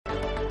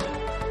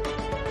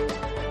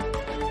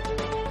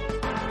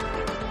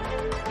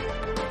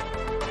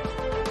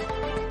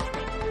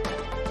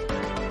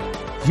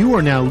You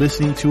are now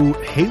listening to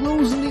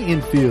Halos in the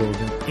Infield,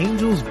 an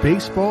Angels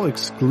baseball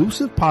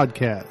exclusive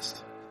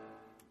podcast.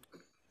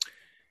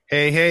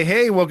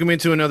 Hey, welcome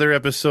into another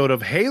episode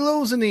of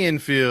Halos in the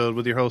Infield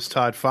with your host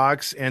Todd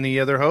Fox and the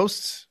other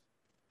hosts.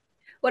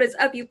 What is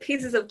up, you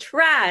pieces of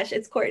trash?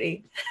 It's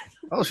Courtney.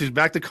 Oh, she's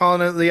back to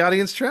calling the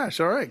audience trash.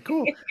 All right,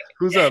 cool.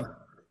 Who's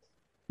up?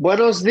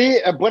 Buenos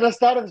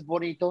tardes,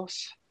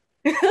 bonitos.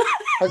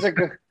 How's it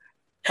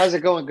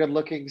going, good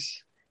lookings?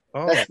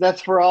 Oh.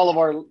 That's for all of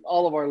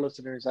our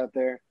listeners out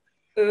there.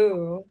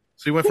 Ooh.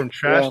 So you went from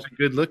trash to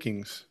good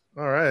lookings.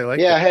 All right, I like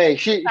that. Yeah, hey,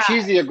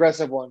 she's the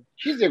aggressive one.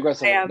 She's the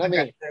aggressive one. Not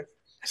me.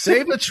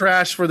 Save the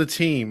trash for the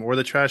team or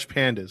the trash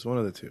pandas, one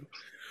of the two.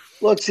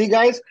 Look, see,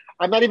 guys,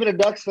 I'm not even a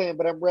Ducks fan,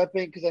 but I'm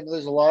repping because I know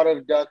there's a lot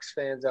of Ducks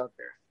fans out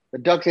there. The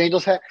Ducks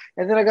Angels hat,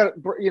 and then I got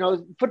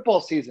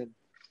football season.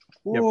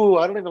 Ooh,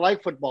 yep. I don't even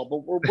like football, but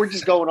we're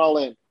just going all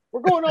in.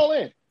 We're going all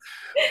in.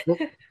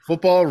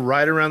 Football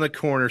right around the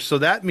corner. So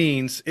that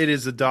means it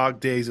is the dog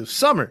days of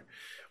summer,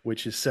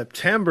 which is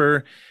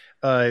September.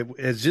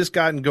 Has just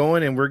gotten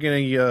going, and we're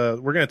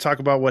gonna talk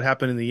about what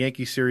happened in the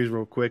Yankee series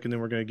real quick, and then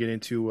we're gonna get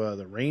into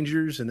the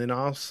Rangers, and then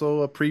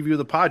also a preview of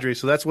the Padres.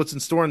 So that's what's in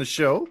store on the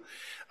show.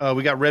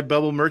 We got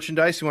Redbubble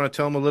merchandise. You want to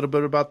tell them a little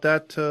bit about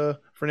that,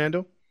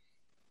 Fernando?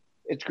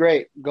 It's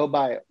great. Go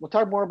buy it. We'll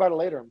talk more about it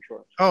later, I'm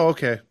sure. Oh,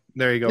 okay.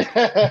 There you go.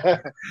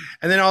 And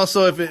then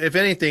also, if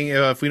anything,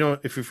 if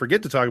we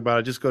forget to talk about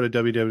it, just go to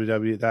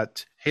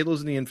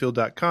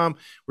www.halosintheinfield.com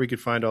where you can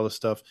find all the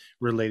stuff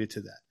related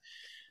to that.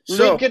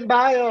 So, link in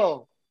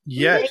bio.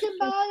 Yes. Link in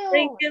bio.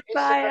 Link in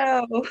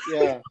bio.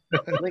 Yeah.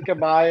 Link in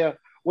bio.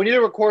 We need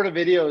to record a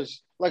videos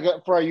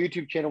for our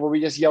YouTube channel where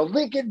we just yell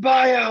link in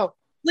bio.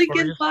 Link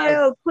in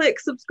bio. Click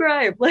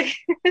subscribe. Or we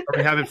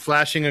have it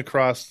flashing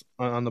across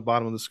on the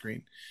bottom of the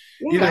screen.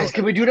 Yeah. Guys,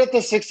 can we do it at the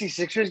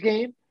 66ers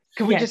game?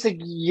 Can we just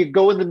you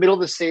go in the middle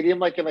of the stadium,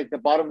 like in the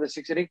bottom of the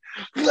sixth inning?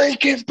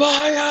 Link in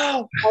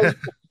bio.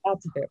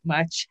 That's a bit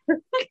much.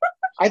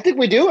 I think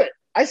we do it.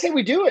 I say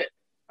we do it.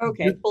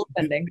 Okay, full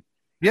pending.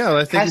 Yeah,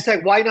 I think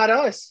hashtag why not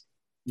us?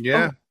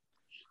 Yeah.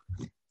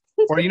 Oh.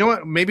 Or you know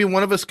what? Maybe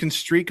one of us can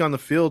streak on the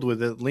field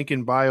with a link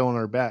in bio on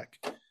our back.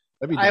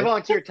 I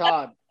volunteer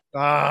Todd.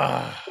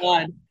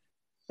 Todd.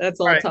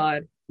 That's all right.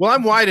 Todd. Well,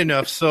 I'm wide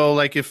enough, so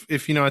if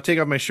I take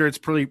off my shirt, it's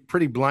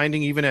pretty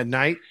blinding even at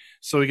night.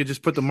 So we could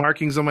just put the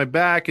markings on my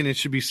back, and it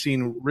should be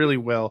seen really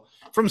well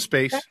from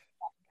space.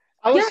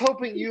 I was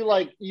hoping you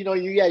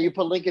you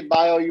put link in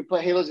bio, you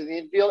put Halos in the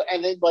Infield,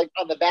 and then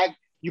on the back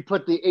you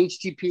put the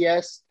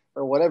HTTPS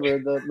or whatever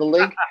the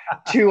link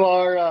to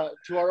our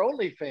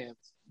OnlyFans.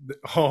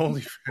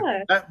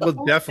 OnlyFans. That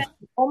will definitely.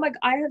 Oh my!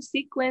 I have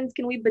sequins.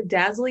 Can we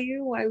bedazzle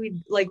you? Why we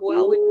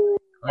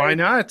Why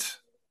not?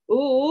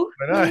 Ooh.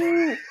 Why not?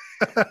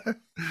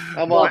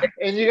 Come on.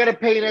 And you got to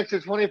pay an extra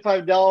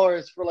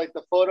 $25 for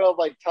the photo of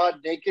Todd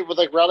naked with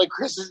Riley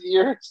Chris's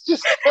ears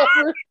just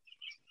covered.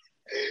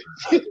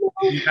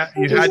 You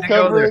had to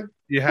go there.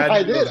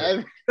 I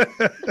did.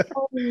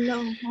 Oh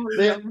no!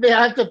 They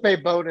have to pay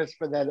bonus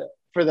for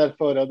that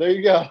photo. There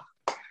you go.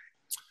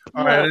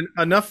 All right,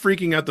 enough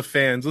freaking out the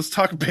fans. Let's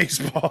talk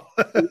baseball.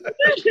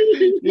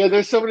 Yeah,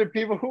 there's so many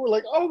people who are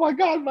like, "Oh my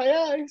god, my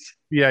eyes!"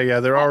 Yeah,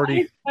 they're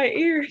already my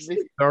ears. They're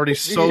already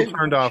so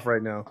turned off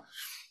right now.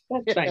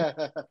 That's fine.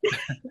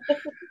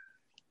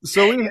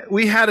 So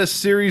we had a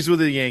series with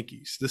the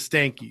Yankees, the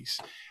Stankies,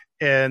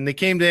 and they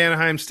came to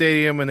Anaheim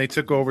Stadium and they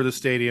took over the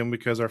stadium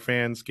because our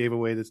fans gave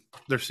away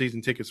their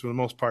season tickets for the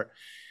most part.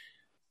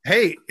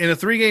 Hey, in a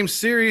 3-game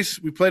series,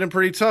 we played them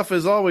pretty tough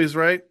as always,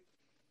 right?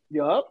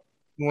 Yup.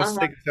 Who wants to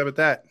take a stab at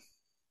that?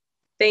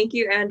 Thank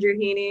you, Andrew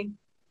Heaney.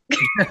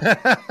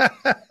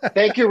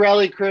 Thank you,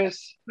 Rally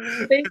Chris.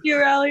 Thank you,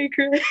 Rally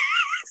Chris.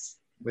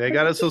 They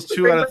got us those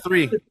 2 out of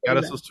 3.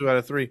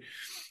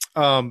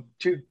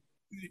 Two.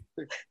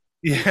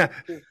 Yeah.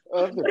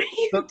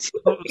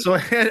 So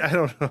I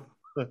don't know.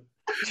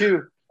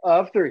 2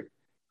 of 3.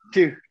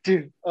 2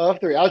 of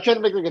 3. I was trying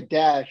to make a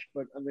dash,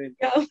 but I mean.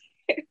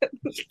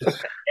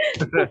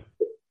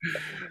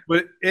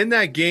 But in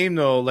that game,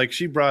 though,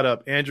 she brought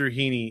up, Andrew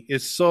Heaney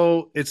it's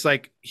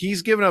like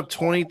he's given up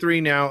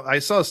 23 now. I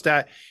saw a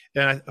stat,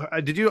 and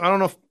I don't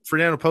know if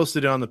Fernando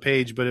posted it on the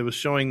page, but it was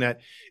showing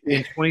that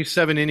in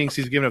 27 innings,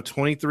 he's given up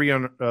 23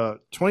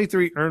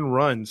 earned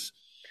runs,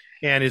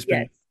 and it's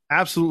been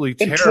absolutely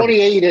terrible. In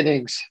 28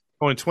 innings.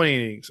 Oh, in 20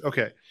 innings.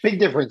 Okay. Big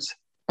difference.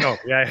 Oh,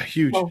 yeah,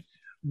 huge. Oh.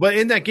 But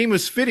in that game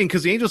was fitting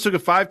because the Angels took a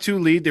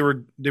 5-2 lead. They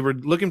were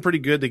looking pretty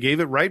good. They gave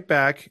it right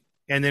back.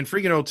 And then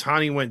freaking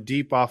Ohtani went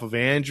deep off of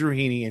Andrew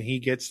Heaney, and he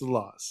gets the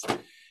loss.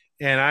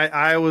 And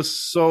I was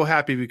so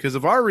happy because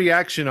of our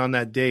reaction on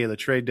that day, the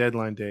trade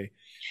deadline day.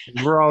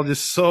 We're all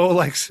just so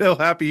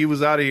happy he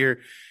was out of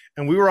here.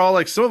 And we were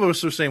all some of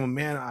us were saying, well,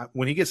 man,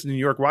 when he gets to New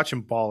York, watch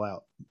him ball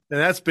out. And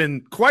that's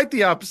been quite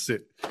the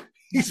opposite.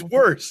 He's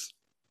worse.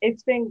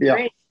 It's been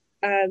great.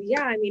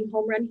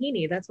 Home run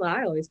Heaney. That's what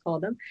I always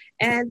called him.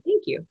 And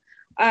thank you.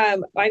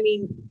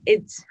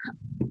 It's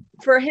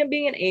for him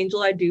being an Angel.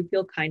 I do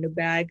feel kind of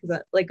bad because,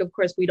 of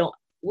course, we don't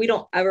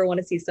ever want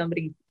to see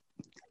somebody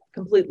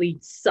completely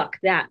suck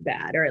that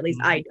bad, or at least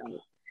I don't.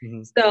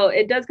 Mm-hmm. So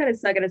it does kind of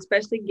suck, and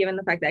especially given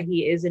the fact that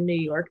he is in New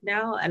York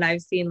now, and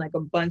I've seen like a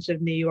bunch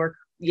of New York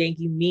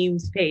Yankee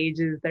memes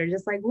pages that are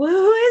just like,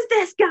 who is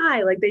this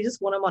guy? Like they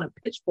just want him on a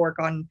pitchfork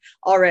on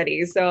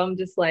already. So I'm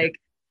just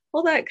like,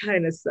 well, that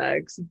kind of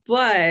sucks.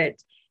 But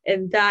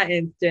in that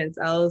instance,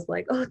 I was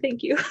like, oh,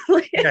 thank you.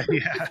 Yeah.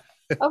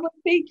 I'm like,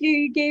 thank you.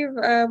 You gave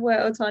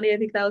Ohtani, I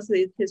think that was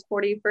his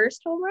 41st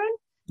home run.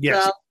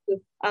 Yes. So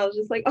I was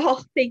just like,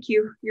 oh, thank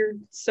you. You're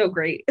so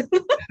great.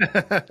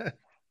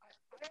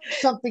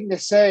 Something to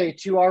say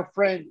to our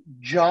friend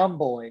John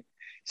Boy,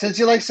 since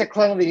he likes to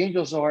clown the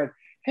Angels so hard.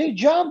 Hey,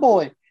 John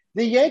Boy,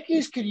 the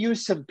Yankees could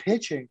use some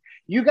pitching.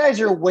 You guys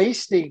are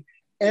wasting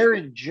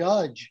Aaron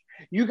Judge.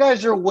 You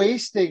guys are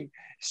wasting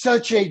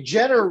such a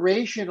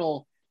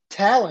generational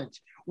talent.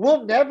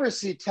 We'll never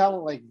see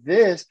talent like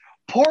this.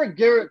 Poor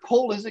Garrett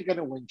Cole isn't going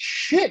to win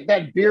shit,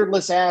 that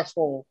beardless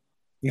asshole.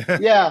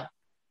 Yeah.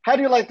 How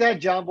do you like that,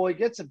 John Boy?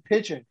 Get some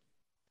pitching.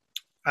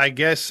 I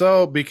guess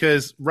so,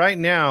 because right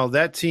now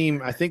that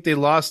team, I think they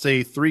lost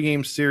a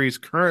 3-game series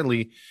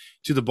currently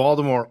to the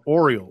Baltimore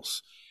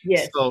Orioles.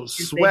 Yes. So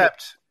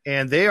swept,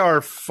 and they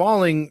are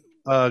falling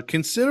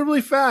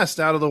considerably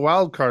fast out of the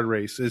wild card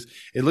race.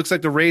 It looks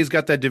like the Rays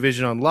got that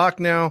division on lock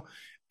now,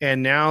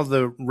 and now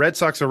the Red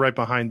Sox are right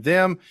behind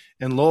them,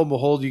 and lo and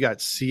behold, you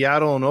got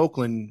Seattle and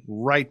Oakland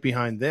right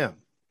behind them.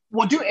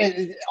 Well, dude,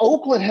 and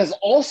Oakland has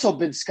also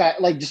been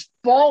just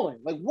falling.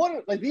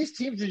 Like these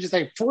teams are just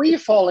like free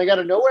falling out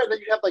of nowhere. And then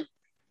you have like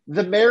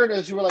the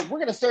Mariners who are like, we're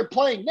going to start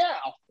playing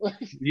now.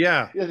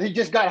 Yeah. They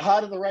just got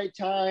hot at the right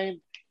time.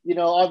 You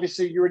know,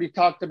 obviously you already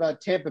talked about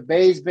Tampa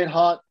Bay's been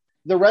hot.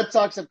 The Red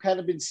Sox have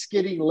kind of been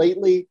skidding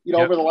lately. You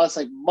know, over the last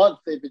month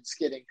they've been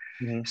skidding.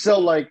 Mm-hmm.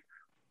 So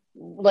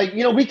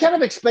we kind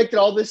of expected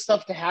all this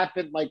stuff to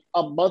happen like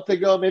a month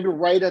ago, maybe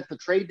right at the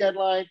trade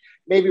deadline,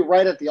 maybe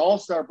right at the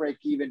All-Star break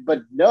even.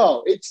 But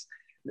no, it's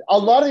a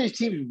lot of these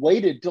teams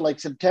waited till like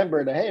September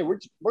and hey, we're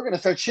going to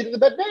start shitting the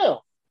bed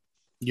now.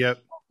 Yep.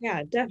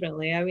 Yeah,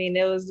 definitely. I mean,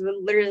 it was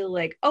literally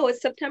like, oh,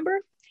 it's September.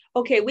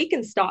 Okay, we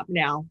can stop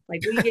now.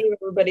 Like we gave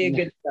everybody a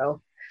good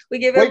show. We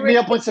gave wake me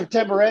up when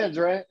September ends,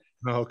 right?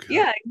 Okay.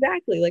 Yeah,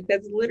 exactly. Like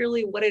that's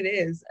literally what it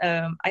is.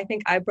 I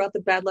think I brought the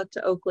bad luck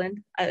to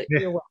Oakland.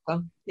 You're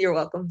welcome. You're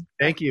welcome.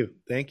 Thank you.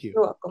 You're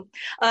welcome.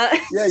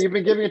 Yeah, you've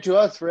been giving it to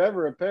us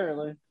forever,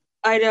 apparently.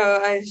 I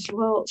know.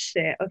 Well,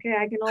 shit. Okay,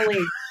 I can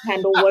only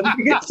handle one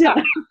thing at a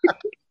time.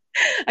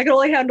 I can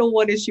only handle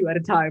one issue at a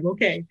time.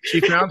 Okay. She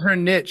found her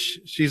niche.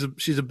 She's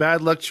a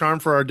bad luck charm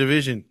for our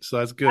division, so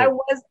that's good.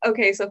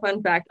 So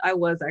fun fact, I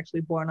was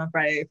actually born on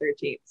Friday the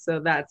 13th, so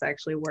that's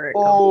actually where it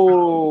comes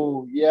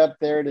from. Yep,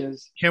 there it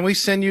is. Can we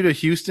send you to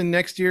Houston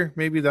next year?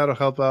 Maybe that'll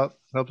help us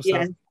out.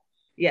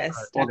 Yes.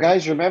 Well,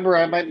 guys, remember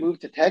I might move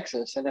to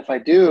Texas, and if I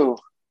do,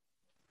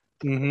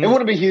 it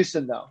wouldn't be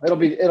Houston though.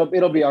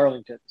 It'll be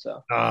Arlington.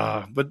 So.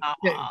 But.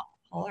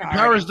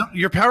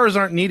 Your powers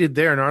aren't needed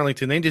there in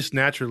Arlington. They just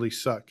naturally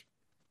suck.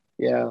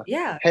 Yeah.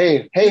 Yeah.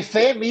 Hey,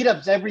 fan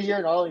meetups every year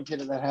in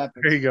Arlington, and that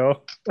happens. There you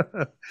go.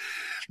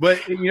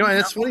 But and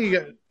it's funny.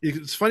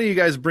 It's funny you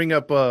guys bring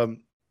up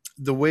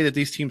the way that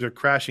these teams are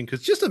crashing.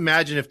 Because just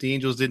imagine if the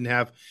Angels didn't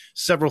have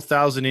several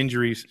thousand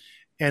injuries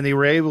and they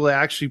were able to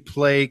actually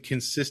play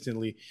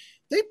consistently,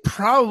 they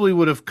probably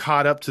would have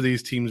caught up to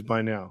these teams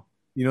by now.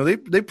 You know,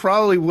 they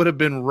probably would have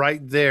been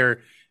right there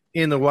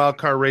in the wild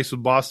card race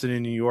with Boston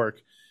and New York.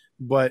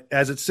 But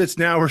as it sits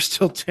now, we're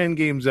still 10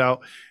 games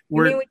out.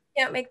 You mean we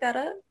can't make that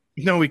up?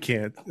 No, we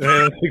can't. I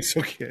don't think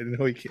so, kid.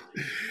 No, we can't.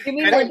 You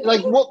mean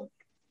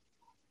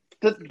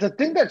the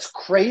thing that's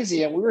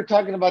crazy, and we were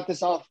talking about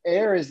this off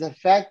air, is the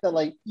fact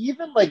that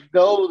even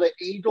though the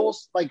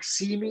Angels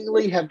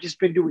seemingly have just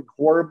been doing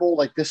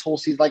horrible this whole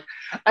season,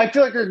 I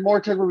feel like there's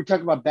more times where we're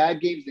talking about bad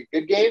games than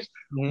good games.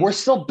 Mm-hmm. We're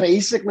still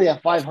basically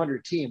a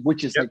 500 team,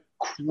 which is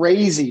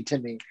crazy to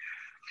me.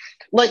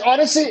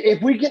 Honestly,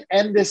 if we can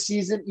end this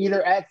season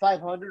either at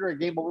 500 or a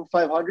game over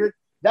 500,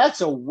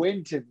 that's a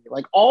win to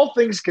me. All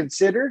things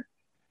considered,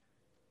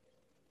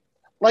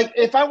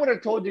 if I would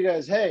have told you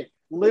guys, hey,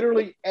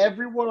 literally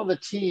everyone on the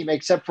team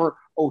except for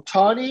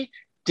Ohtani,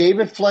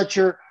 David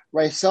Fletcher,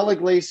 Raisel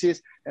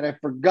Iglesias, and I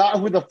forgot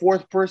who the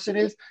fourth person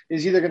is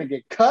either going to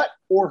get cut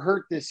or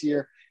hurt this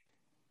year,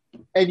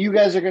 and you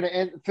guys are going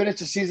to finish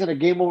the season a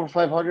game over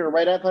 500 or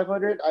right at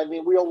 500, I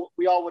mean, we all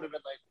would have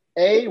been like,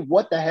 A,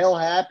 what the hell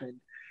happened?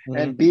 Mm-hmm.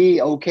 And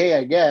B, okay,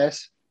 I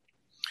guess.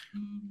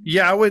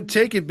 Yeah, I would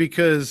take it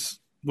because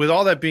with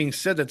all that being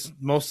said, that's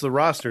most of the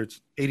roster.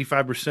 It's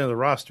 85% of the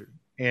roster.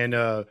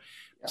 And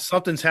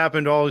something's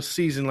happened all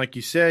season, like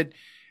you said.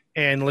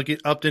 And look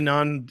at Upton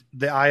on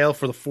the IL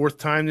for the fourth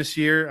time this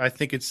year. I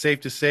think it's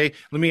safe to say.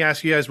 Let me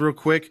ask you guys real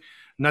quick,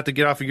 not to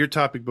get off of your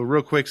topic, but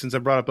real quick since I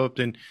brought up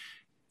Upton.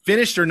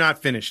 Finished or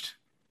not finished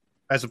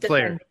as a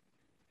player?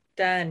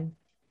 Done.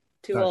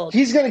 Too old.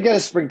 He's going to get a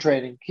spring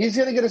training.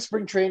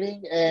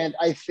 And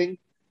I think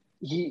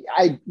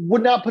I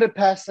would not put it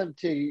past them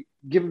to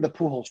give him the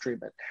Pujols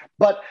treatment.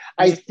 But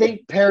I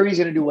think Perry's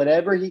going to do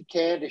whatever he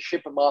can to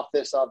ship him off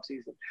this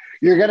offseason.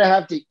 You're going to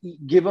have to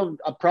give him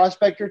a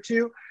prospect or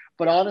two,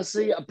 But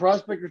honestly, a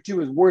prospect or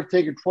two is worth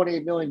taking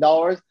 $28 million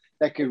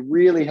that could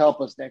really help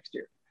us next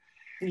year.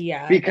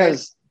 Yeah.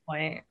 Because,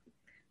 point.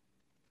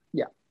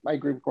 Yeah, I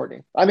agree with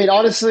Courtney. I mean,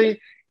 honestly,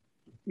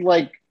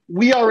 like,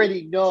 we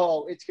already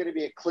know it's going to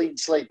be a clean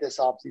slate this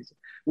offseason.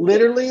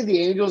 Literally, the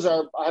Angels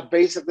have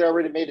basically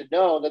already made it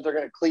known that they're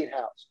going to clean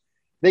house.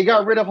 They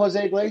got rid of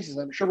Jose Iglesias.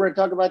 I'm sure we're going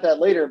to talk about that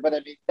later. But, I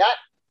mean, that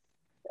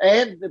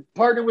and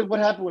partner with what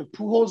happened with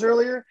Pujols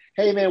earlier,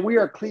 hey, man, we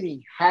are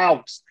cleaning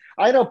house.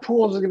 I know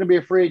Pujols is going to be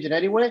a free agent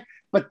anyway,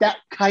 but that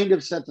kind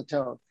of set the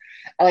tone.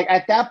 Like,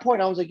 at that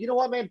point, I was like, you know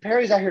what, man?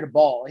 Perry's out here to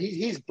ball.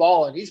 He's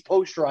balling. He's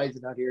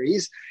posterizing out here.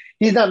 He's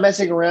not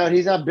messing around.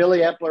 He's not Billy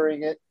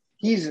Eplering it.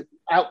 He's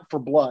out for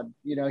blood.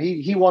 You know,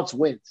 he wants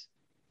wins.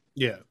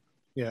 Yeah.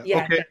 Yeah,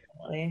 Okay.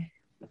 definitely.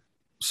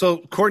 So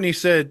Courtney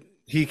said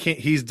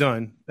he's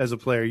done as a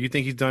player. You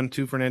think he's done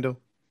too, Fernando?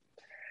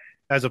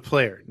 As a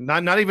player,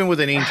 not even with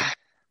an Angel.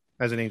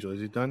 As an Angel, is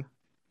he done?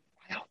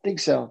 I don't think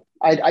so.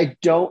 I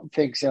don't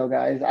think so,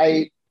 guys.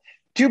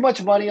 Too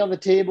much money on the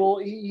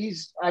table.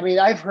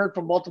 I've heard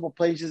from multiple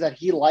places that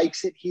he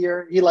likes it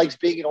here. He likes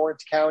being in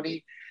Orange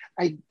County.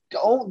 I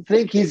don't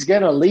think he's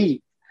gonna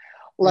leave.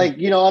 Like,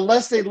 you know,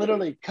 unless they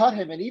literally cut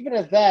him. And even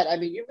at that, I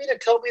mean, you mean to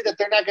tell me that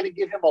they're not going to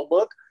give him a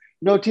look?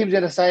 No team's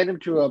going to sign him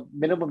to a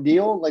minimum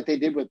deal like they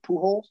did with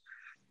Pujols?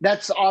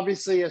 That's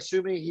obviously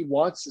assuming he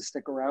wants to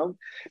stick around.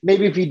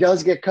 Maybe if he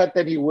does get cut,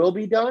 then he will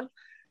be done.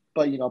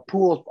 But, you know,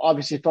 Pujols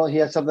obviously felt he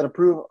had something to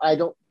prove. I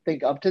don't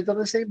think Upton's on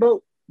the same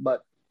boat,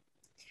 but.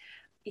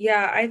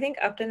 Yeah, I think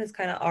Upton is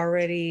kind of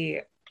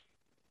already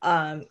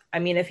I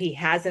mean, if he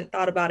hasn't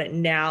thought about it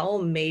now,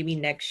 maybe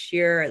next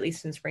year, at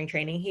least in spring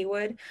training, he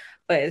would.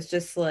 But it's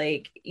just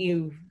like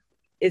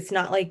it's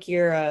not like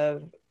you're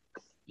a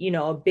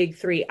big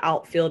three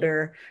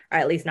outfielder, or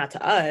at least not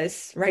to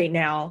us right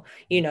now.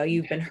 You know,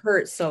 you've been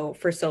hurt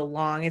for so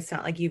long. It's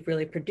not like you've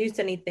really produced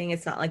anything.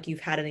 It's not like you've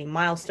had any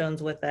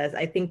milestones with us.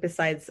 I think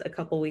besides a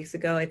couple weeks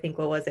ago, I think,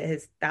 what was it,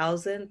 his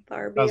 1,000th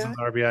RBI? 1,000th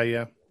RBI,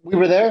 yeah. We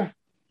were there.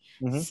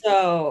 Mm-hmm.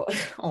 So,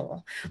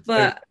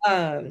 but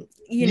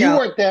you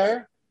weren't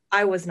there.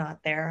 I was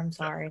not there. I'm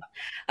sorry.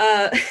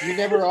 You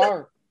never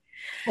are.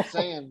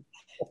 Saying.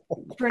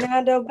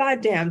 Fernando,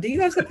 goddamn, do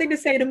you have something to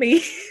say to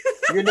me?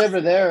 You're never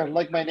there,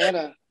 like my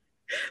Nana.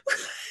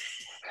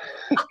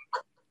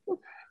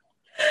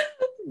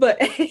 But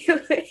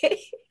anyway,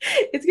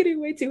 it's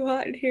getting way too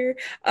hot in here.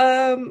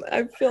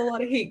 I feel a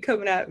lot of heat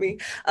coming at me.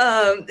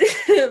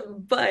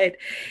 But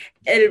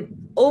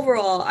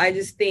overall, I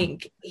just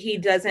think he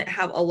doesn't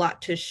have a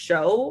lot to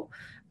show,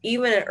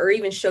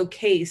 even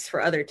showcase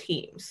for other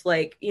teams.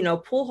 Like, you know,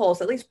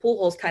 Pujols, at least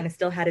Pujols kind of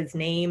still had his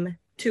name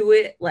to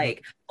it.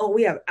 Like, oh,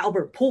 we have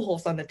Albert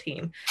Pujols on the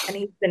team, and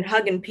he's been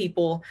hugging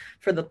people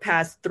for the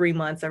past 3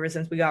 months ever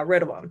since we got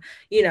rid of him.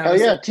 You know. Oh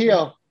yeah,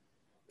 Tio.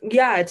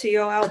 Yeah,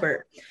 Tio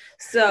Albert.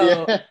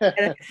 So,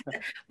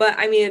 but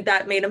I mean, if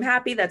that made him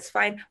happy, that's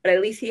fine. But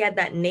at least he had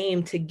that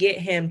name to get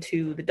him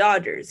to the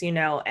Dodgers, you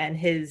know, and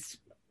his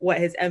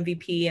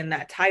MVP and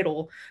that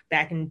title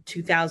back in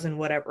 2000,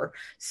 whatever.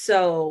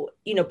 So,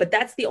 you know, but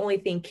that's the only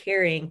thing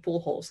carrying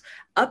Pujols.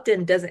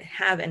 Upton doesn't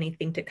have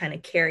anything to kind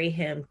of carry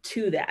him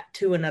to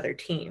another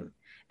team.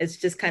 It's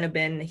just kind of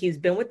he's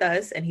been with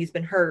us and he's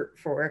been hurt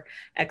for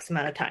X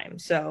amount of time.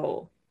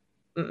 So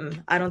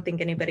I don't think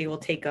anybody will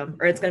take him,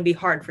 or it's going to be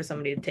hard for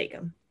somebody to take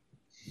him.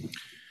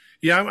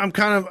 Yeah,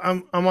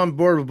 I'm on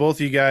board with both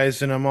of you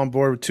guys, and I'm on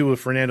board too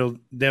with Fernando.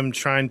 Them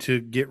trying to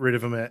get rid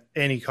of him at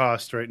any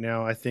cost right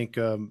now. I think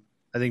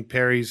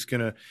Perry's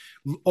gonna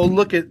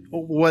look at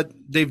what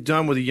they've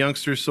done with the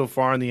youngsters so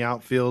far in the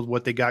outfield,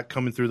 what they got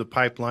coming through the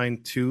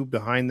pipeline too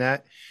behind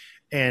that,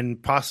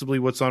 and possibly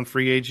what's on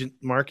free agent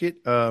market.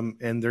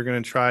 And they're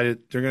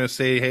gonna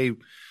say, hey,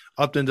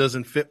 Upton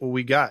doesn't fit what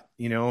we got.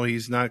 You know,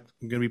 he's not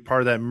going to be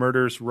part of that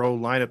murderous row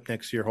lineup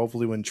next year,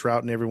 hopefully when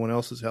Trout and everyone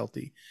else is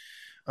healthy.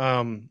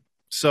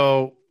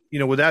 So, you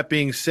know, with that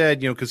being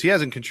said, you know, because he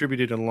hasn't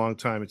contributed in a long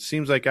time, it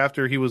seems like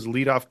after he was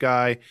leadoff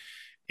guy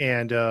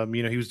and,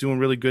 you know, he was doing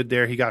really good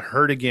there, he got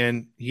hurt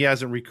again. He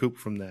hasn't recouped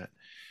from that,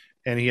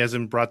 and he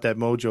hasn't brought that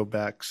mojo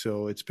back.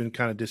 So it's been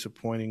kind of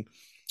disappointing.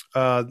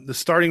 The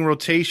starting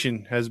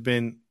rotation has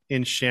been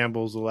in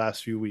shambles the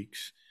last few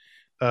weeks.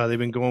 They've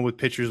been going with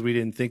pitchers we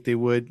didn't think they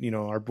would. You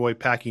know, our boy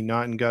Packy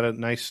Naughton got a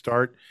nice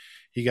start.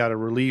 He got a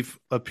relief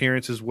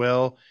appearance as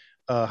well.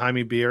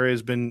 Jaime Beera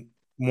has been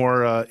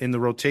more in the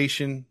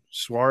rotation.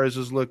 Suarez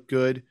has looked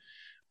good.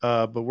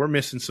 But we're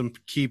missing some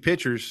key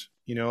pitchers,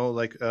 you know,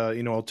 like,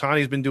 you know,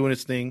 Ohtani's been doing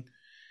his thing.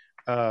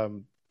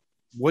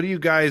 What do you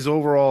guys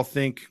overall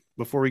think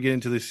before we get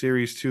into the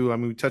series too? I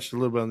mean, we touched a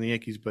little bit on the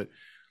Yankees, but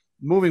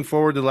moving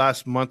forward the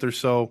last month or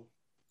so,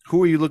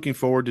 who are you looking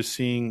forward to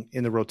seeing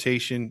in the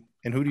rotation?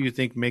 And who do you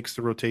think makes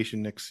the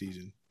rotation next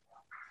season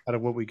out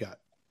of what we got?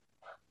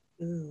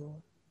 Ooh.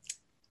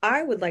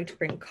 I would like to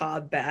bring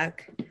Cobb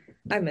back.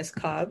 I miss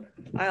Cobb.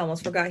 I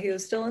almost forgot he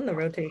was still in the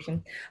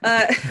rotation.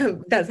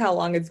 That's how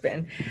long it's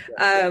been.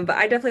 But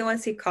I definitely want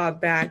to see Cobb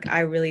back.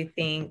 I really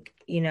think,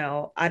 you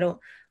know,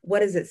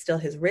 what is it, still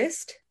his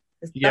wrist?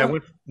 Yeah,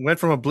 went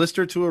from a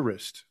blister to a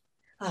wrist.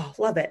 Oh,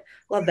 love it.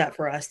 Love that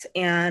for us.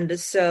 And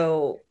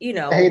so, I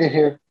hate it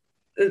here.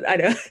 I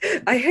know.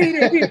 I hate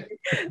it here.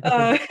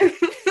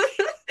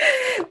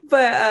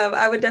 But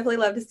I would definitely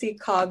love to see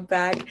Cobb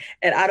back.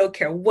 And I don't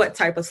care what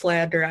type of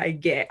slander I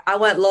get. I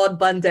want Lord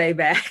Bundy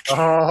back.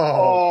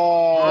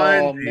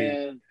 Oh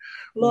man.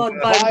 Lord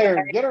Bundy.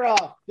 Fired. Get her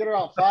off.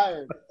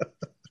 Fired.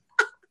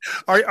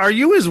 Are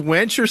you his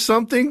wench or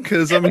something?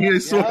 Because I mean, I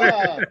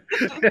swear.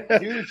 Yeah.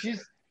 Dude,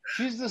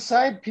 she's the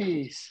side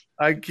piece.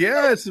 I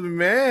guess,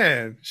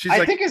 man.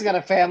 I think he's got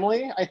a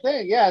family. I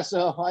think, yeah.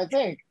 So I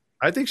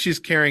think she's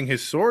carrying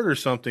his sword or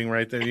something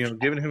right there.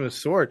 Giving him a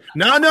sword.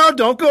 No,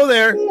 don't go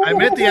there. I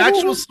meant the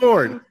actual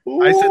sword.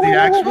 I said the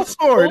actual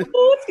sword.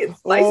 It's getting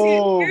spicy.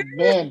 Oh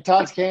man,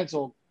 Todd's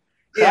canceled.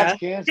 Yeah.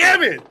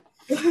 Damn it,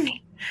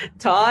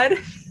 Todd.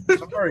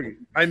 Sorry,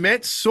 I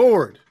meant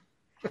sword.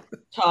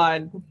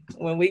 Todd,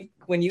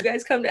 when you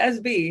guys come to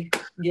SB,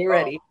 get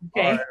ready.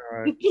 Okay. All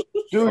right. Dude,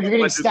 you're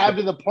getting stabbed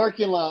in the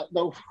parking lot.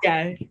 No.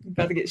 Yeah, you're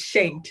about to get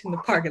shanked in the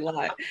parking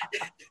lot.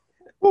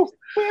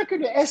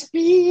 Welcome to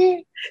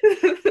SB.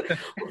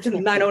 To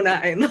the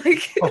 909.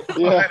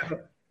 Yeah.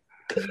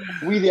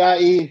 We the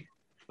IE.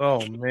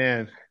 Oh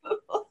man.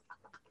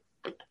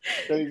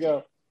 There you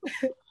go.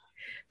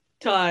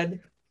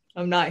 Todd,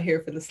 I'm not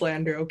here for the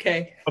slander,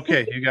 okay?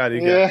 Okay, you got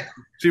it. Yeah.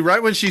 See,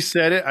 right when she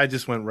said it, I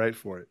just went right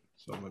for it.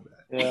 So my bad.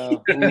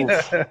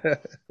 Yeah.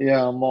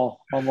 Yeah, I'm all.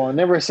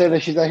 Never say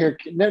that she's out here.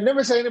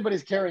 Never say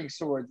anybody's carrying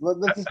swords.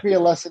 Let this be a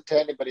lesson to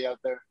anybody out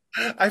there.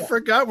 I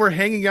forgot we're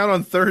hanging out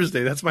on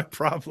Thursday. That's my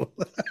problem.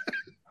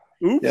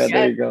 Oops. Yeah,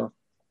 there you go.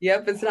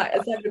 Yep, it's not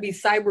going to be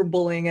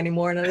cyberbullying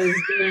anymore. None of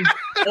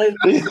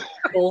this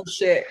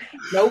bullshit.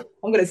 Nope,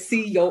 I'm going to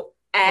see your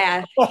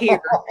ass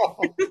here.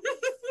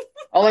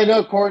 All I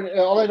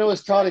know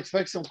is Todd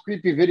expects some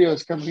creepy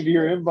videos coming to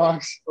your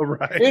inbox. All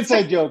right.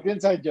 Inside joke,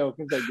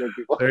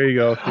 people. There you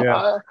go.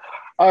 Yeah.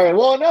 All right.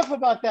 Well, enough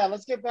about that.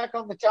 Let's get back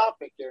on the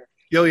topic here.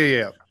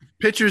 Yeah.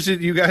 Pitchers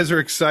that you guys are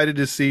excited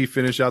to see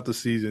finish out the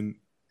season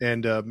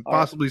and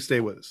possibly stay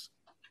with us.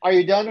 Are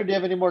you done, or do you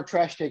have any more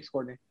trash takes,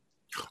 Courtney?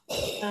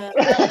 I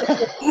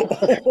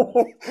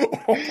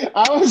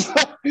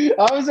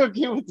was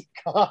okay with the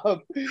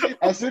Cobb.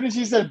 As soon as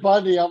she said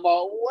Bundy, I'm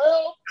all,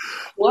 well,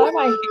 why am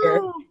I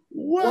here?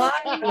 Why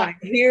am I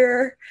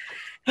here?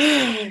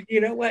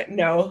 You know what?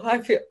 No,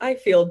 I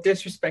feel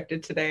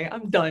disrespected today.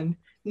 I'm done.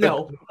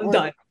 No, I'm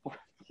done.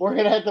 We're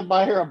gonna have to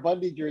buy her a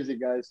Bundy jersey,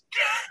 guys.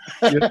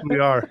 Yes,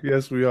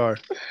 we are.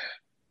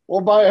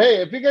 We'll buy.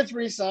 Hey, if he gets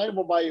re-signed,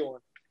 we'll buy you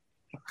one.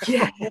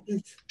 Yes.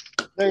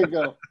 There you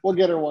go. We'll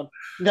get her one.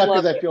 Not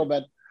because I feel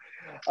bad.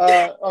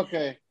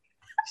 Okay.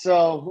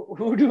 So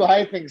who do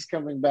I think is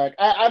coming back?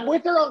 I'm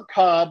with her on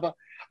Cobb.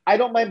 I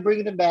don't mind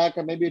bringing him back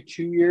on maybe a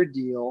 2-year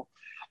deal.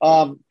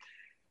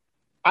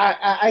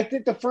 I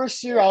think the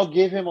first year I'll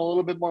give him a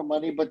little bit more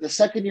money, but the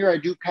second year I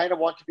do kind of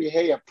want to be,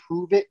 hey, a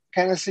prove it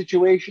kind of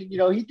situation.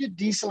 He did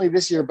decently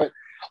this year, but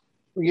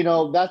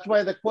that's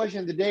why the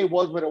question of the day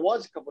was what it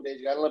was a couple of days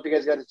ago. I don't know if you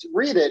guys got to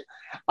read it.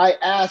 I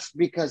asked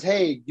because,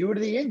 hey, due to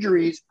the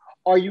injuries,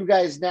 are you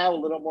guys now a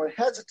little more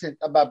hesitant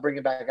about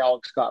bringing back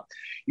Alex Cobb?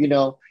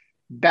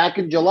 Back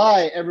in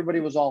July, everybody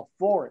was all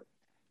for it.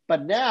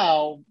 But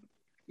now,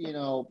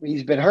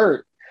 he's been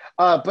hurt.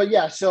 But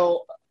yeah,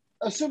 so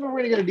assuming we're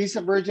going to get a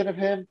decent version of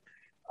him,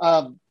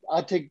 I'll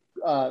take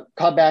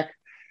Cobb back.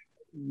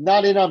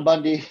 Not in on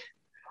Bundy.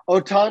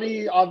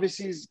 Ohtani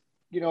obviously is,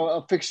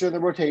 a fixture in the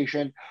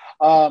rotation.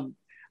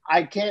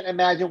 I can't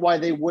imagine why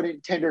they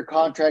wouldn't tender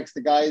contracts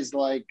to guys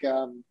like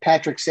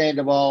Patrick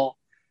Sandoval.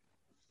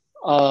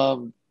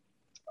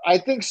 I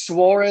think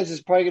Suarez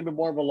is probably going to be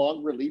more of a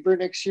long reliever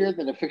next year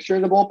than a fixture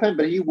in the bullpen,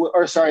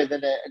 but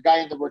than a guy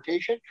in the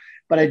rotation.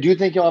 But I do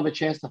think he'll have a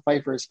chance to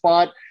fight for his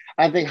spot.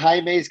 I think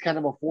Jaime is kind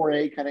of a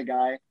 4A kind of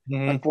guy,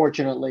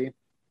 unfortunately.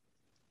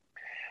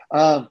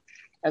 And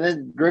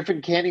then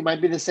Griffin Canning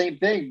might be the same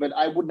thing, but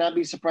I would not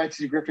be surprised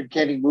to see Griffin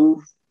Canning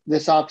move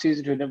this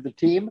offseason to another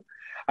team.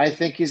 I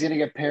think he's going to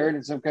get paired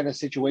in some kind of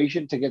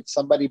situation to get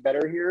somebody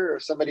better here or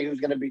somebody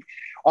who's going to be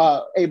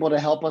able to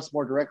help us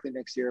more directly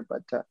next year.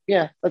 But,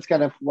 that's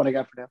kind of what I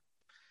got for now.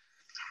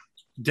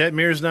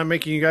 Detmer's not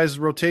making you guys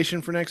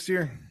rotation for next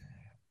year?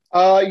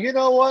 You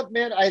know what,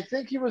 man? I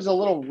think he was a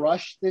little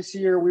rushed this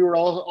year. We were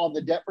all on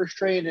the Detmer's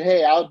train, and,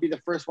 hey, I would be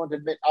the first one to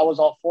admit I was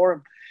all for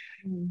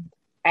him.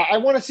 I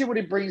want to see what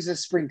he brings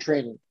this spring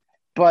training.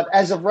 But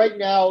as of right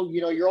now,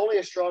 you're only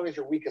as strong as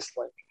your weakest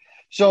link.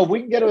 So if we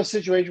can get to a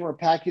situation where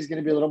Packy's going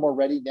to be a little more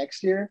ready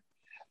next year,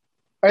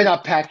 or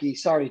not Packy,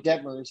 sorry,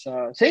 Detmer's.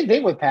 Same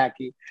thing with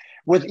Packy.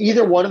 With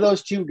either one of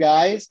those two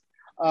guys,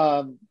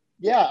 I'll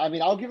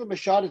give them a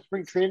shot at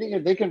spring training.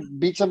 If they can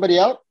beat somebody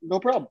out,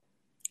 no problem.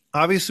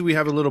 Obviously, we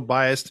have a little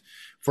biased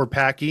for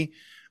Packy,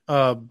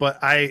 but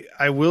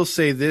I will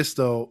say this,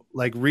 though.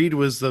 Like, Reed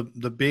was the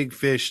big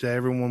fish that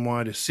everyone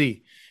wanted to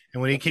see.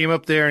 And when he came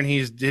up there and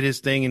he did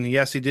his thing, and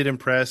yes, he did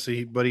impress,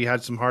 but he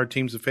had some hard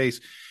teams to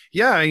face.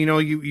 Yeah,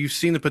 you've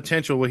seen the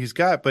potential what he's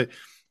got, but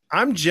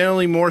I'm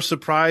generally more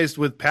surprised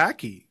with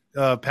Packy.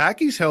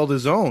 Packy's held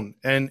his own,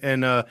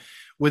 and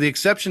with the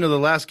exception of the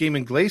last game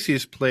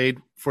Iglesias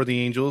played for the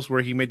Angels,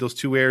 where he made those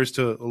 2 errors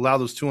to allow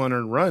those 2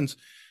 unearned runs,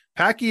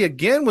 Packy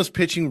again was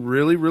pitching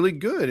really, really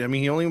good. I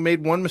mean, he only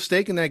made 1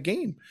 mistake in that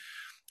game.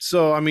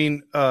 So, I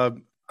mean,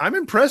 I'm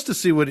impressed to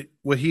see what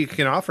he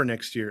can offer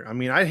next year. I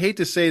mean, I'd hate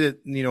to say that,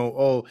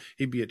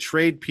 he'd be a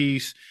trade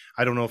piece.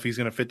 I don't know if he's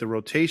going to fit the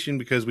rotation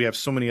because we have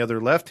so many other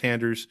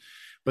left-handers.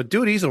 But,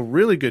 dude, he's a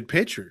really good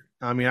pitcher.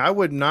 I mean, I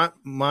would not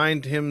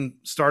mind him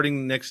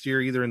starting next year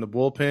either in the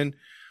bullpen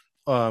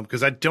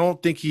because I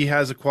don't think he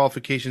has the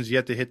qualifications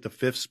yet to hit the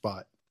 5th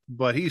spot.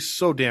 But he's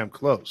so damn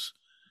close.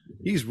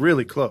 He's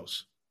really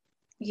close.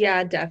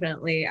 Yeah,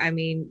 definitely. I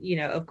mean,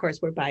 of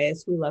course we're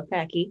biased. We love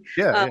Packy.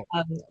 Yeah.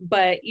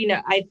 But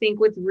I think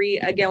with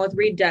Reed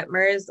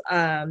Detmers,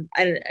 and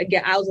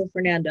again, Alza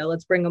Fernando,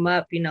 let's bring him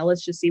up.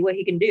 Let's just see what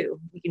he can do.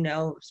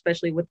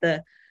 Especially with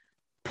the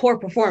poor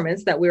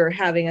performance that we were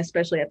having,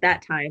 especially at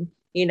that time.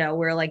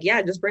 We're like,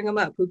 yeah, just bring him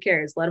up. Who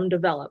cares? Let him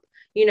develop.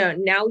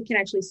 Now we can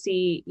actually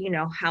see,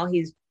 how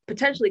he's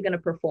potentially going to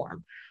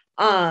perform.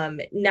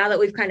 Now that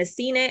we've kind of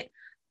seen it.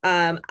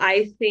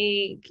 I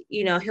think,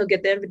 he'll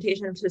get the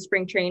invitation to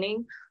spring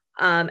training.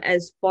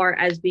 As far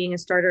as being a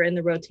starter in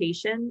the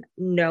rotation,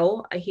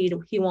 no, he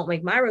won't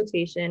make my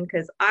rotation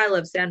because I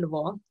love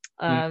Sandoval.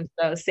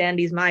 So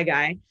Sandy's my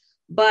guy.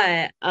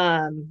 But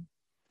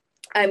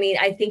I mean,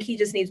 I think he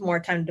just needs more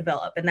time to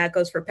develop, and that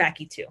goes for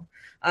Packy too.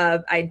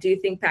 I do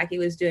think Packy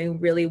was doing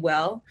really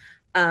well.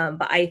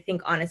 But I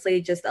think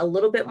honestly, just a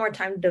little bit more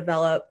time to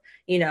develop,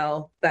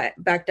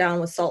 back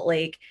down with Salt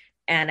Lake.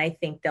 And I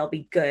think they'll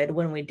be good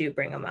when we do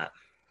bring them up.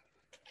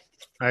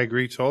 I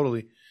agree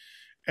totally.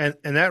 And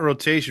that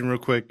rotation, real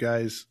quick,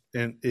 guys,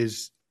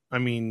 is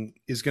going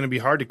to be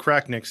hard to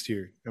crack next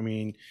year. I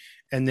mean,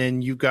 and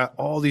then you got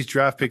all these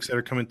draft picks that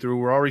are coming through.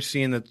 We're already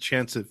seeing the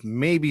chance of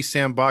maybe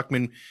Sam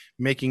Bachman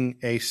making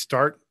a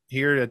start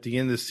here at the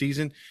end of the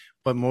season,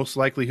 but most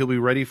likely he'll be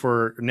ready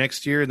for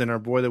next year. Then our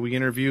boy that we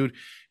interviewed,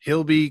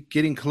 he'll be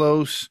getting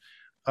close.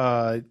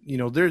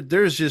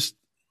 There's just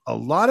a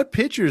lot of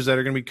pitchers that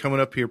are going to be coming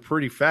up here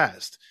pretty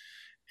fast.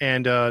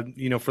 And,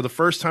 for the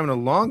first time in a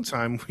long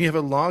time, we have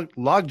a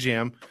log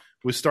jam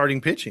with starting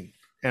pitching.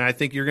 And I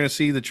think you're going to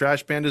see the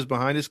Trash Pandas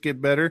behind us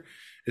get better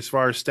as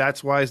far as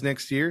stats-wise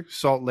next year.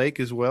 Salt Lake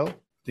as well. I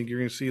think you're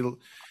going to see,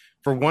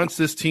 for once,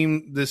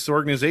 this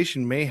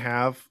organization may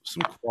have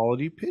some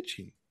quality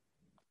pitching.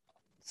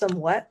 Some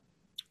what?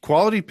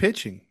 Quality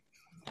pitching.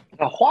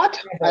 A what?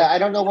 I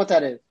don't know what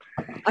that is.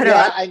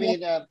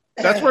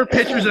 That's where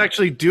pitchers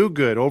actually do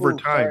good over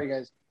time. Sorry,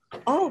 guys.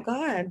 Oh,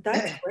 God,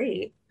 that's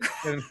great.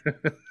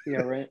 Yeah,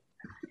 right.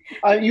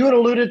 You had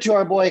alluded to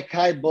our boy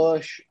Kai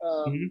Bush.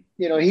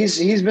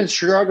 He's been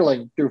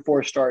struggling through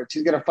 4 starts.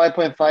 He's got a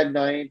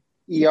 5.59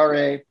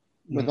 ERA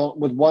with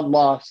 1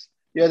 loss.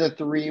 The other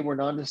 3 were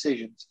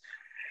non-decisions.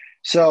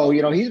 So,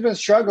 he's been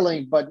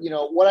struggling. But,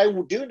 what I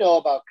do know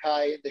about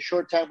Kai in the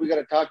short time we got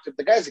to talk to him,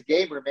 the guy's a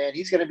gamer, man.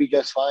 He's going to be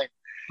just fine.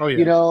 Oh,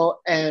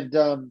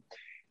 yeah.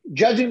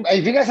 Judging,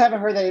 if you guys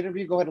haven't heard that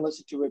interview, go ahead and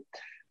listen to it.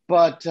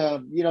 But,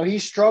 he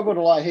struggled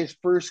a lot his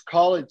first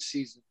college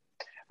season.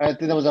 I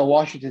think that was at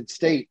Washington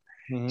State.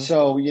 Mm-hmm.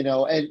 So,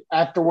 and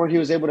afterward, he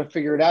was able to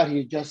figure it out.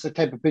 He's just the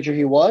type of pitcher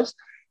he was.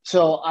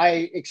 So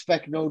I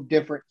expect no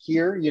different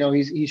here.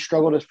 He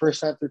struggled his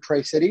first time through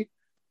Tri-City,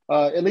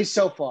 at least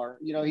so far.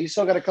 He's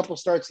still got a couple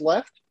starts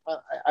left,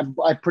 I'm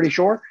pretty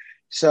sure.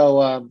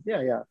 So,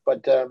 yeah.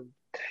 But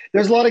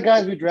there's a lot of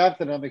guys we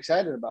drafted I'm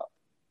excited about.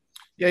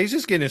 Yeah, he's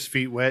just getting his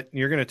feet wet. And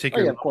you're going to take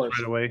your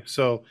right away.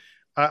 So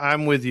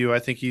I'm with you. I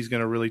think he's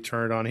going to really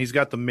turn it on. He's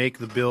got the make,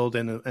 the build,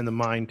 and the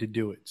mind to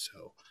do it.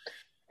 So,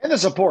 and the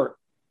support.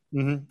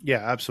 Mm-hmm. Yeah,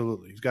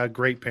 absolutely. He's got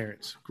great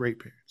parents.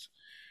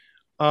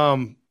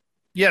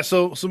 Yeah.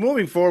 So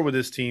moving forward with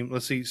this team,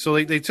 let's see.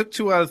 So they took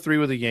 2 out of 3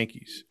 with the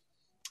Yankees.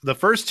 The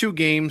first 2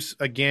 games,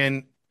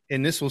 again,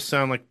 and this will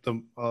sound like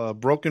the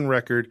broken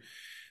record.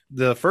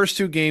 The first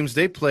 2 games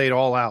they played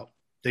all out.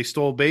 They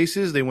stole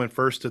bases. They went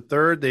first to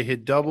third. They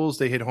hit doubles.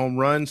 They hit home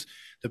runs.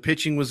 The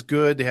pitching was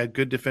good. They had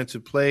good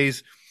defensive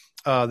plays.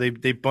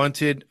 They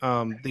bunted.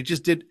 They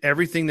just did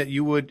everything that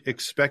you would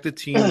expect a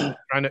team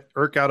trying to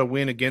irk out a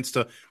win against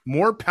a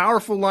more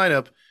powerful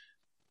lineup.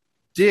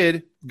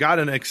 Got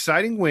an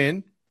exciting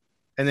win,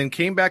 and then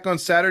came back on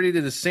Saturday,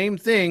 did the same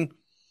thing,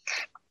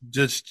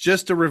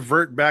 just to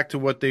revert back to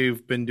what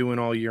they've been doing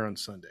all year on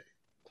Sunday.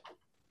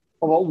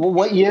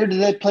 What year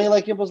did they play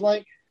like it was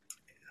like?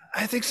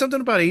 I think something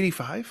about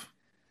 85.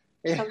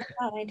 Something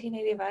about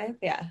 1985,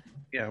 yeah.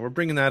 Yeah, we're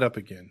bringing that up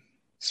again.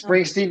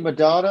 Springsteen,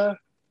 Madonna,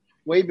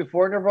 way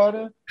before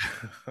Nirvana.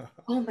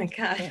 Oh my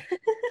God.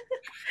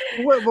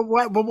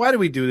 But why do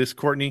we do this,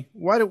 Courtney?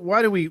 Why do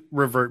we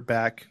revert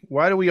back?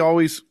 Why do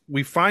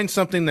we find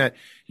something that,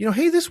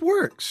 hey, this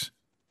works,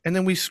 and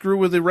then we screw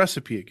with the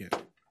recipe again?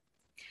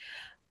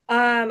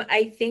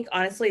 I think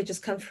honestly it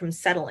just comes from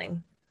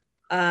settling.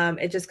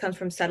 It just comes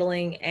from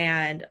settling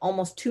and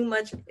almost too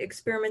much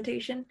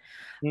experimentation.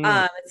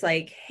 It's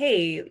like,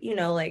 hey,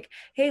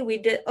 hey, we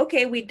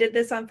did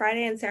this on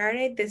Friday and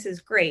Saturday. This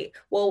is great.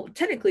 Well,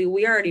 technically,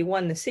 we already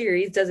won the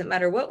series. Doesn't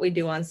matter what we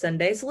do on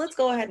Sunday. So let's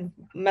go ahead and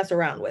mess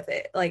around with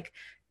it. Like,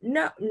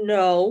 no,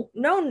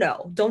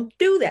 don't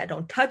do that.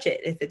 Don't touch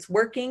it. If it's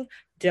working,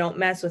 don't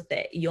mess with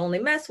it. You only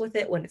mess with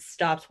it when it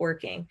stops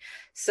working.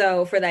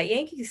 So for that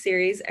Yankees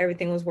series,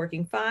 everything was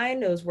working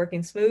fine. It was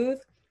working smooth.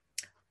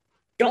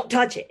 Don't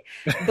touch it.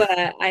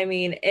 But I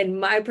mean, in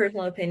my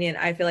personal opinion,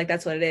 I feel like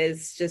that's what it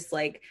is. Just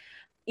like,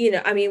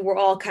 we're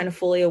all kind of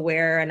fully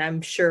aware, and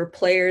I'm sure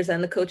players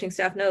and the coaching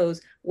staff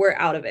knows we're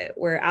out of it.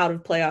 We're out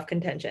of playoff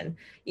contention,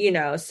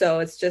 so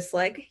it's just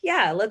like,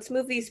 yeah, let's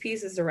move these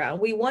pieces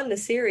around. We won the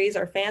series.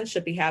 Our fans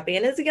should be happy.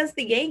 And it's against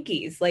the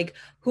Yankees. Like,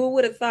 who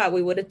would have thought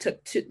we would have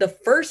took the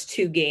first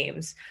 2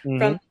 games from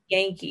the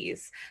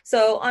Yankees?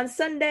 So on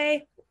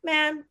Sunday,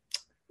 man,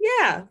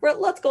 yeah,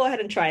 let's go ahead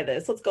and try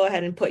this. Let's go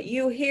ahead and put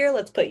you here.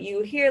 Let's put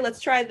you here. Let's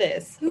try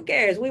this. Who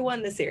cares? We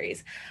won the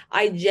series.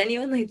 I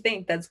genuinely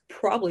think that's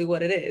probably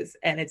what it is.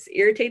 And it's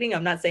irritating.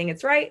 I'm not saying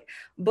it's right,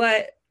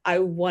 but I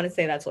want to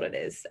say that's what it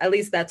is. At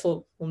least that's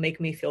what will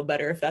make me feel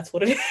better if that's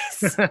what it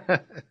is.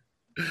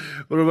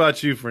 What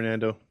about you,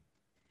 Fernando?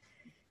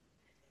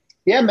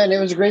 Yeah, man, it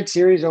was a great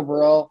series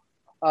overall.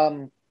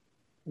 How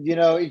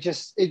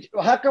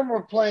come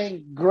we're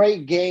playing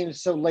great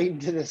games so late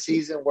into the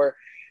season where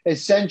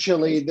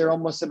essentially they're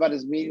almost about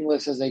as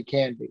meaningless as they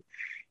can be?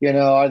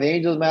 Are the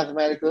Angels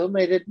mathematically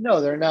eliminated? No,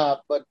 they're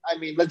not. But I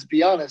mean, let's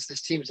be honest,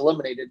 this team's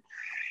eliminated.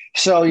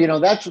 So,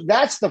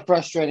 that's the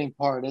frustrating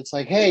part. It's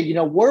like, hey,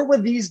 where were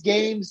these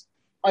games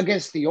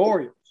against the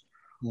Orioles?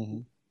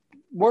 Mm-hmm.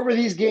 Where were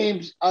these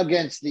games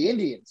against the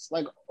Indians?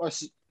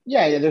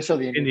 They're still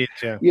the Indians.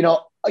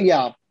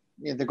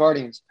 The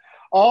Guardians.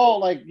 All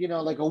like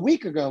a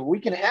week ago, a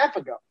week and a half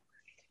ago.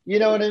 You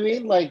know what I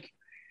mean? Like,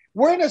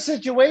 we're in a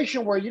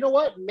situation where,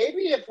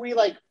 maybe if we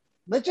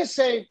let's just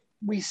say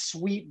we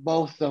sweep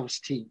both those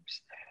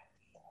teams.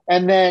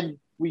 And then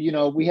we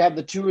have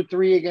the 2 or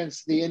 3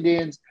 against the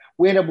Indians.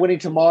 We end up winning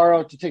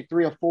tomorrow to take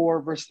 3 or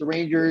 4 versus the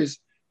Rangers.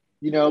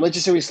 Let's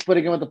just say we split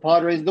again with the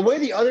Padres. The way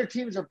the other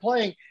teams are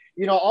playing,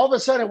 all of a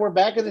sudden we're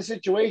back in the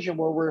situation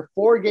where we're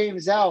 4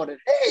 games out and,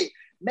 hey,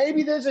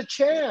 maybe there's a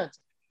chance.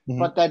 Mm-hmm.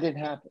 But that didn't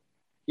happen.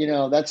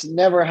 That's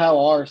never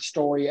how our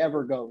story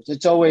ever goes.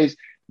 It's always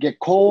get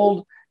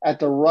cold at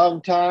the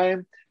wrong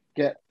time,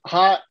 get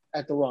hot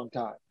at the wrong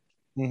time.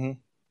 Mm-hmm.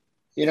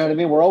 You know what I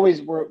mean?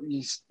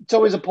 It's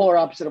always a polar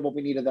opposite of what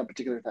we need at that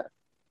particular time.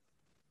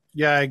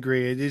 Yeah, I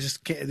agree. They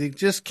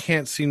just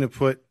can't seem to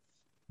put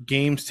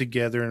games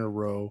together in a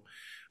row.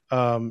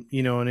 And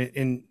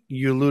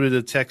you alluded to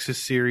the Texas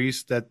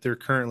series that they're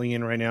currently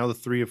in right now, the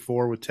 3 of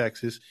 4 with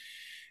Texas,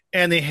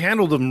 and they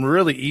handled them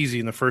really easy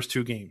in the first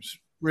 2 games.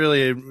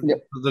 Really,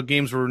 yep. The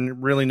games were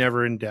really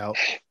never in doubt.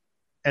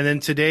 And then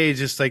today,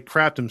 just like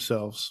crapped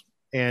themselves.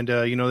 And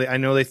I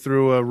know they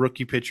threw a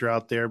rookie pitcher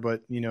out there,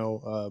 but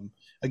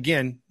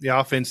again, the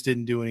offense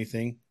didn't do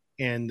anything,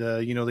 and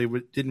they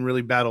didn't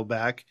really battle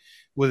back,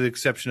 with the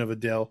exception of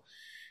Adele.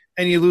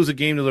 And you lose a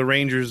game to the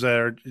Rangers.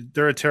 They're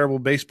a terrible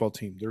baseball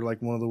team. They're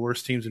like one of the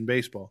worst teams in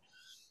baseball.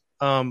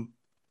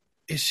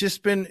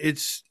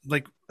 It's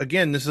like,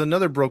 again, this is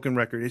another broken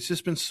record. It's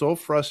just been so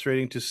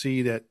frustrating to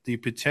see that the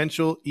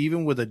potential,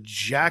 even with a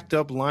jacked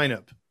up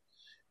lineup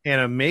and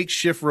a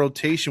makeshift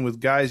rotation with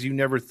guys you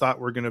never thought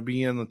were going to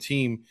be on the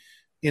team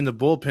in the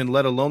bullpen,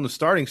 let alone the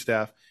starting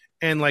staff.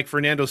 And like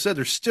Fernando said,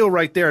 they're still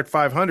right there at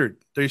 500.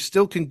 They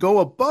still can go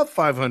above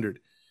 500.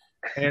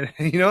 And,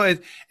 and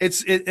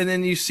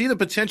then you see the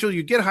potential,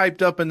 you get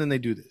hyped up, and then they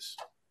do this.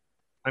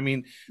 I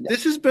mean,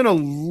 This has been a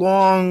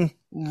long,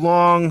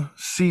 long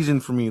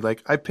season for me.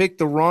 Like, I picked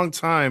the wrong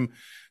time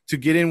to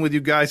get in with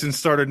you guys and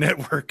start a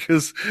network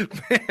because,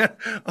 man,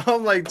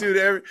 I'm like,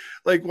 dude,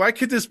 why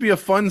could this be a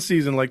fun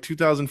season like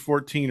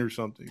 2014 or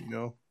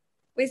something,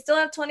 We still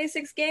have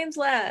 26 games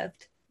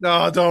left.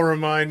 No, don't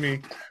remind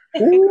me.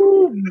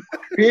 Ooh,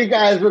 hey,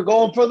 guys, we're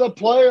going for the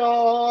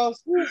playoffs.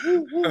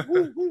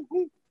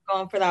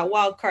 Going for that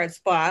wild card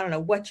spot. I don't know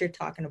what you're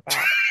talking about.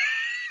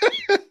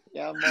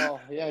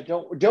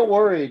 Don't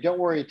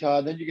worry,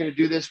 Todd. Then you're going to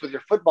do this with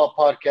your football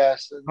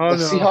podcast. And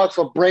the Seahawks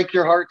will break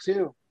your heart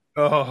too.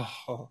 Oh,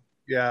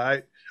 yeah.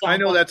 I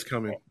know that's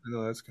coming.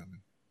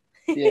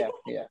 Yeah.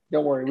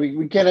 Don't worry.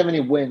 We can't have any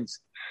wins.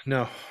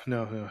 No.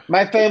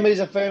 My family's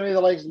a family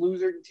that likes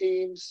losing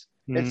teams.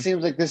 Mm-hmm. It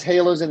seems like this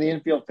Halos in the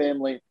infield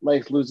family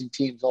likes losing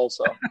teams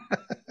also.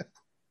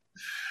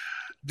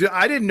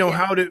 I didn't know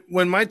how to –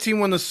 when my team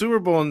won the Super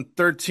Bowl in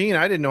 2013,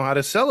 I didn't know how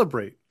to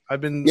celebrate.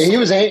 He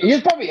was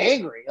probably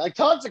angry. Like,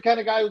 Todd's the kind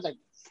of guy who's like,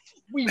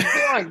 we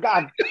won,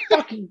 God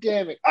fucking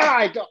damn it.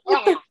 I don't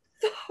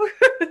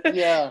 –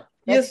 Yeah.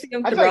 I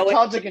feel like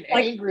Todd's like an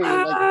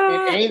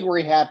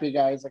angry happy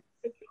guy. He's like,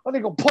 I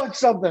think I'll punch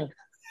something.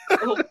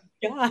 Oh,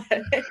 God.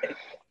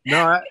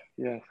 No,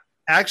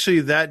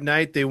 actually, that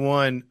night they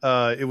won.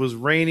 It was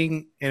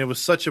raining, and it was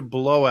such a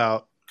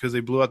blowout because they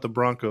blew out the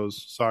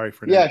Broncos. Sorry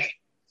for that. Yeah,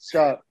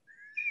 stop.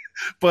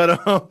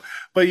 but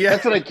yeah,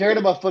 That's what I cared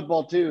about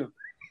football too.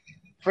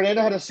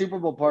 Fernando had a Super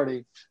Bowl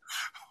party.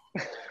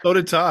 so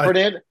did Todd.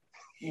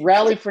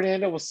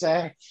 Fernando was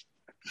sad.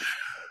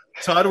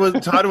 Todd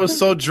was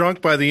so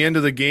drunk by the end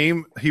of the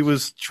game, he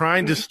was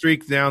trying to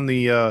streak down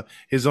the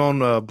his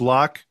own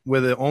block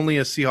with only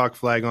a Seahawk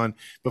flag on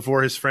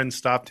before his friend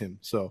stopped him.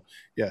 So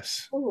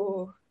yes,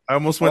 Ooh. I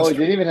almost went. You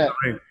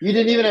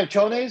didn't even have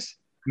chones?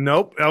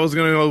 Nope, I was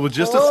gonna go with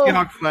just a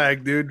Seahawk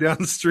flag, dude, down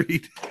the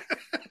street.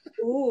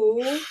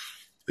 Ooh.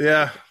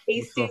 Yeah.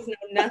 Pasties, no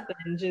nothing.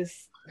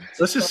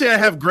 Let's just say I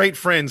have great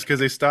friends because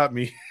they stopped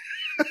me.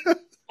 And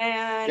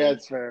yeah,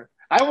 that's fair.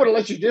 I would have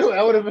let you do it.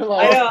 I would have been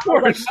like, of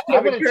course.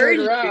 I'm going to turn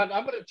around.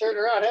 I'm going to turn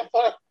around. Have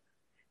fun.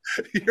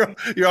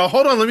 You're all,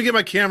 hold on. Let me get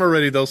my camera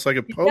ready though, so I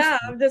can post. Yeah,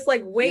 I'm just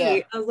like, wait.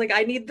 Yeah. I was like,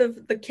 I need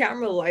the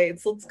camera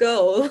lights. Let's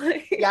go.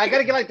 Yeah, I got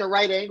to get like the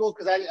right angle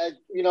because I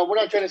we're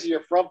not trying to see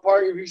your front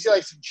part. If you see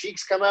like some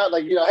cheeks come out,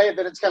 like hey,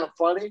 then it's kind of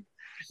funny,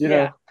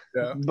 Yeah.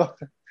 But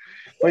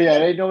yeah,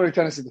 they know we're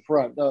trying to see the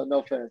front. No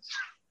offense.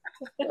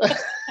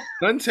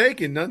 None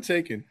taken.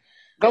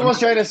 No one's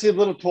trying to see a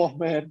little 12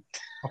 man.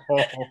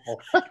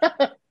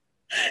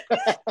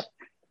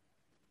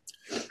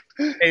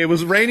 Hey, it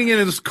was raining and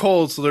it was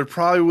cold, so there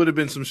probably would have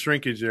been some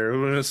shrinkage there. It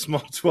would have been a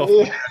small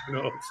 12.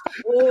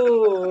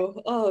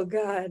 Oh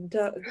God,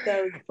 that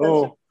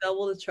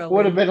double the trouble.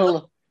 Would have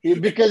been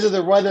because of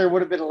the weather. It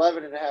would have been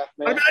 11 and a half,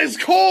 man. I mean,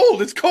 it's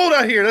cold. It's cold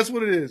out here. That's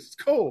what it is. It's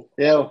cold.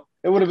 Yeah,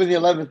 it would have been the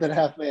 11th and a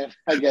half, man.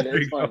 I get it.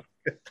 It's fine.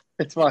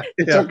 It's fine.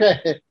 It's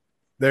okay.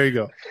 There you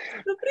go.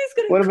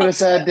 Would have been a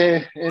sad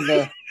day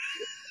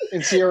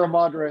in Sierra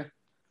Madre.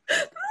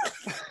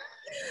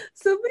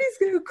 Somebody's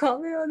gonna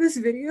comment on this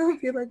video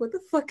and be like, "What the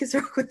fuck is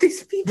wrong with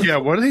these people?" Yeah,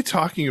 what are they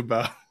talking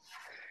about?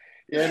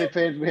 Yeah, any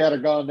fans we had are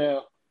gone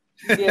now.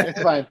 Yeah,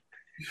 it's fine.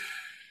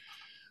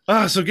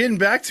 So getting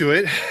back to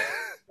it,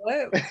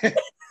 what?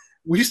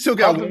 We still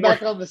got one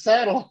back on the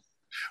saddle.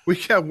 We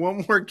got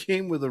one more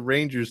game with the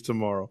Rangers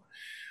tomorrow.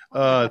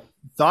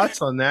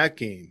 Thoughts on that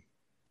game?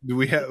 Do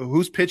we have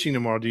who's pitching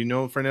tomorrow? Do you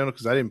know, Fernando?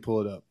 Because I didn't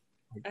pull it up.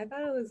 I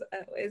thought it was,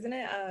 isn't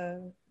it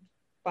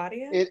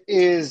Badia? It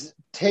is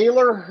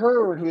Taylor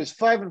Hurd, who is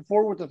 5-4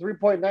 with a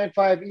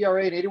 3.95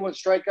 ERA and 81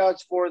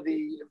 strikeouts for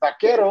the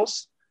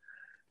Vaqueros.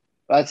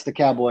 That's the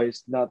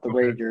Cowboys, not the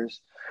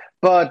Rangers.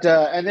 But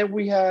and then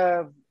we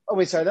have. Oh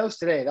wait, sorry, that was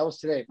today.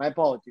 My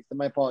apologies.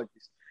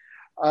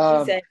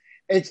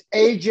 It's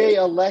AJ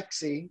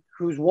Alexi,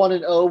 who's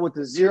 1-0 with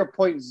a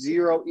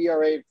 0.0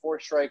 ERA and 4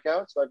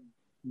 strikeouts. So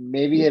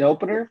maybe an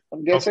opener,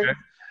 I'm guessing. Okay.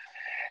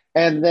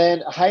 And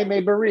then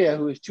Jaime Barria,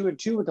 who is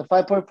 2-2 with a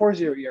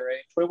 5.40 ERA,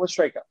 21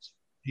 strikeouts.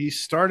 He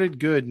started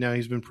good. Now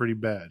he's been pretty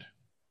bad.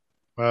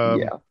 Yeah.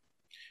 Do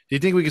you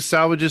think we could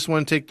salvage this one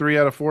and take 3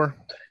 out of 4?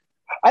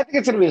 I think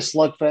it's going to be a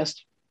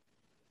slugfest.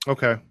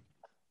 Okay.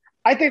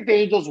 I think the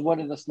Angels win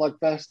in the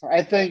slugfest.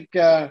 I think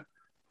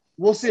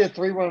we'll see a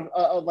 3-run,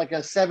 like a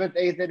 7th,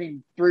 8th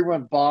inning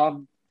 3-run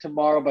bomb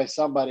tomorrow by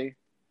somebody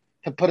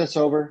to put us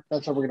over.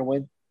 That's how we're going to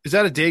win. Is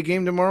that a day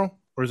game tomorrow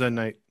or is that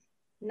night?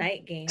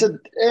 Night game.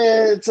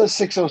 It's a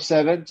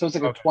 6:07, so it's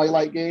like a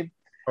twilight game.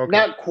 Okay.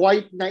 Not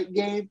quite night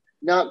game,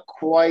 not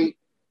quite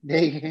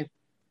day game.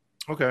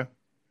 Okay.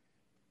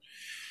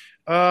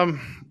 What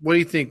do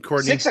you think,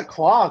 Courtney? 6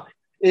 o'clock.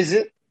 Is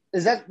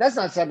that's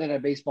not Sunday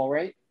Night Baseball,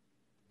 right?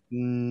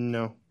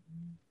 No.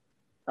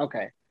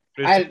 Okay.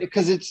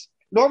 Because it's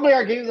normally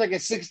our game is like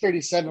at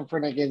 6:37 for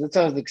night games. That's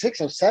why I was like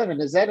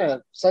 6:07. Is that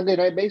a Sunday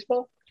Night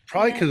Baseball?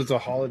 Probably because it's a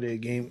holiday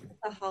game.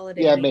 A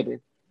holiday. Yeah, game. Maybe.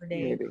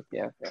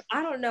 Yeah.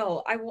 I don't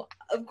know.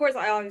 Of course,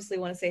 I obviously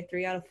want to say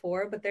 3 out of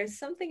 4, but there's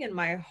something in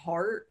my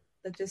heart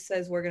that just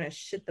says we're gonna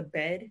shit the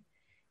bed.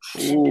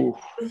 Ooh.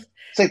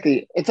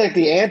 It's like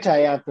the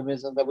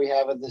anti-optimism that we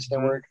have in this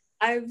network.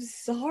 I'm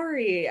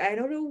sorry. I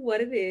don't know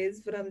what it is,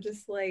 but I'm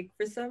just like,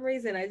 for some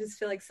reason, I just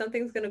feel like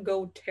something's gonna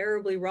go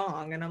terribly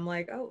wrong, and I'm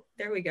like, oh,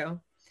 there we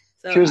go.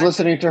 So she was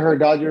listening to her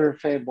Dodger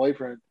fan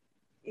boyfriend.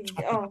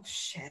 Oh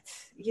shit!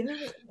 You know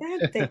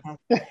that.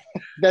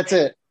 That's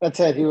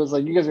it. He was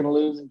like, "You guys are gonna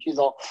lose," and she's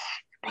all,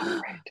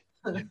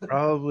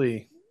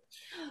 probably.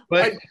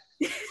 But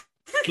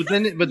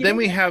then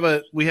we have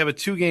a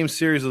 2-game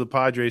series of the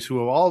Padres who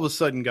have all of a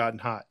sudden gotten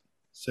hot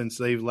since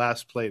they've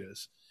last played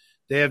us.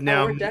 They have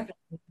now. We're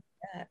definitely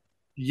that.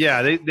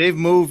 Yeah, they've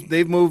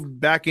moved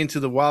back into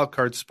the wild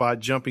card spot,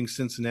 jumping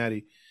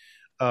Cincinnati.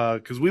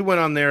 Because we went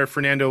on there,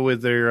 Fernando,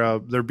 with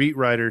their beat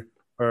writer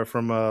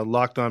from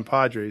Locked On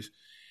Padres.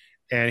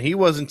 And he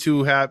wasn't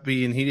too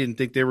happy, and he didn't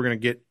think they were going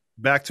to get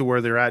back to where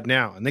they're at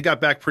now. And they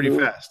got back pretty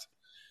fast.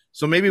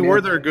 So maybe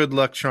we're their good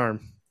luck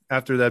charm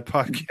after that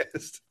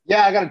podcast.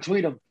 Yeah, I got to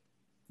tweet them.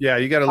 Yeah,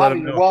 you got to let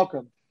them know. You're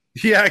welcome.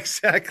 Yeah,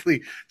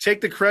 exactly.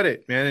 Take the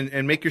credit, man,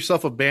 and make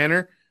yourself a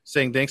banner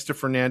saying thanks to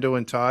Fernando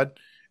and Todd.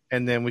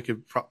 And then we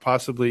could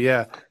possibly,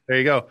 there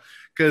you go.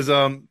 Because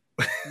the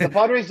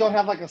Padres don't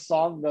have like a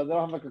song, though. They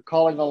don't have like a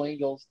Calling All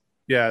Angels.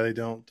 Yeah, they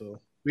don't,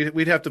 though.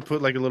 We'd have to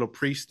put like a little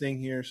priest thing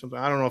here or something.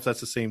 I don't know if that's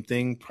the same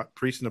thing,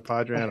 priest and a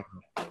Padre. I don't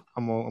know.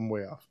 I'm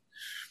way off.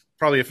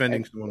 Probably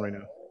offending someone right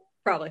now.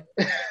 Probably.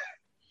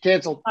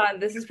 Canceled.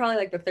 This is probably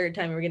like the third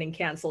time we're getting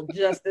canceled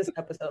just this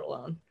episode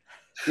alone.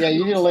 Yeah,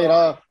 you need to lay it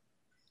off.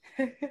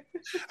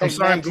 I'm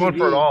sorry, I'm going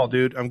for it all,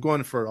 dude. I'm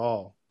going for it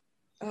all.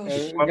 Oh,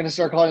 We're gonna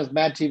start calling this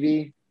Mad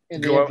TV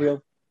in the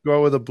infield. Go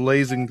out with a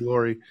blazing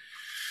glory.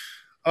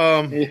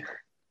 Yeah.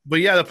 But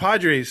yeah, the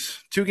Padres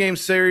 2-game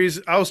series.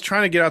 I was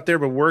trying to get out there,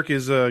 but work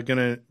is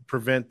gonna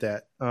prevent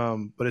that.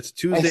 But it's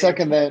Tuesday. I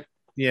second that.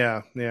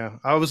 Yeah.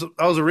 I was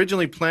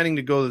originally planning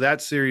to go to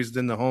that series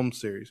than the home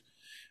series.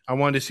 I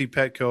wanted to see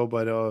Petco,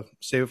 but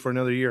save it for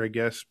another year, I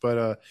guess.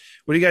 But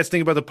what do you guys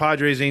think about the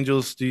Padres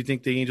Angels? Do you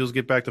think the Angels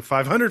get back to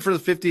 500 for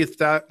the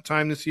 50th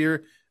time this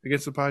year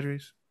against the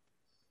Padres?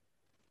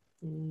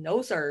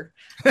 No, sir.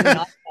 Not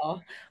at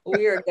all.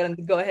 We are going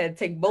to go ahead and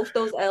take both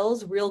those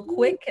L's real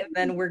quick, and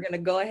then we're going to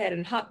go ahead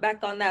and hop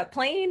back on that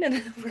plane,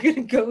 and we're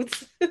going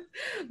to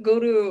go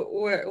to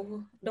where?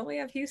 Don't we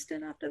have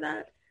Houston after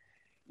that?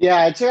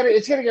 Yeah, it's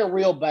gonna get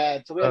real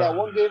bad. So we had that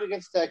one game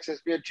against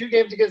Texas. We had 2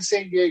 games against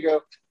San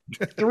Diego,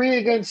 3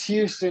 against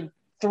Houston,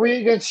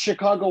 3 against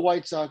Chicago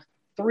White Sox,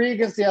 3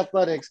 against the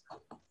Athletics,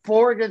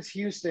 4 against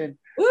Houston,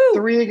 Woo!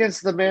 3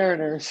 against the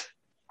Mariners.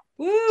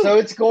 Woo! So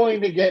it's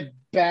going to get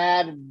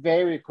bad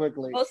very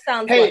quickly. Both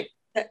sounds Hey,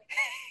 like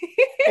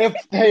if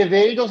the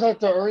Angels have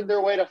to earn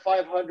their way to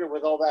 500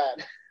 with all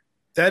that.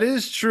 That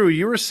is true.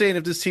 You were saying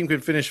if this team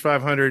could finish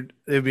 500,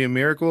 it'd be a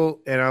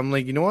miracle. And I'm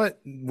like, you know what?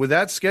 With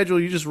that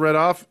schedule you just read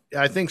off,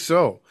 I think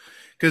so.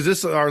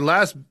 Because our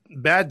last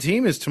bad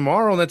team is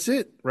tomorrow, and that's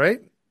it, right?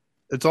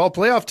 It's all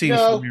playoff teams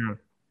from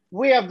here.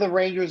 We have the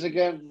Rangers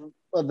again,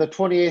 the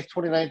 28th,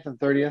 29th, and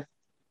 30th.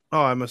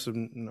 Oh, I must have.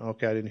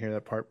 Okay, I didn't hear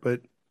that part.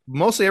 But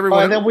mostly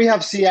everyone. And then we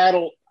have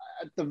Seattle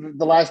at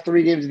the last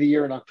 3 games of the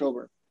year in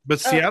October. But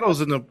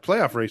Seattle's in the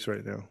playoff race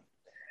right now.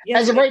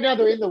 Yes, as of right now,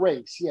 they're in the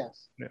race,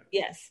 yes. Yeah.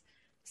 Yes.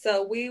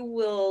 So we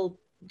will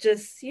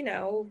just,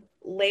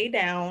 lay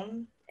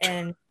down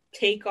and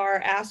take our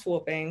ass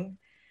whooping.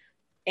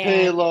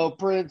 Hello,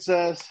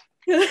 princess.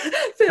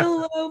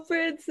 Hello,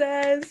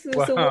 princess.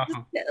 Wow. So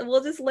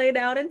we'll just lay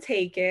down and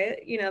take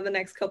it, the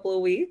next couple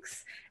of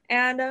weeks.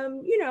 And,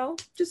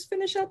 just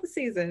finish out the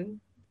season.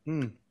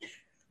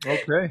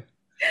 Okay.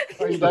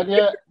 Are you done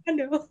yet? I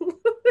know.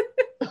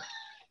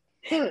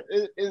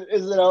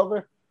 Is it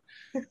over?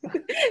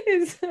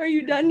 Are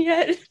you done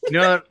yet?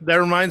 That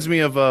reminds me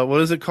of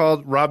what is it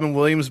called? Robin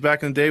Williams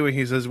back in the day when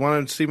he says,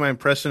 "Want to see my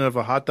impression of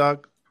a hot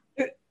dog?"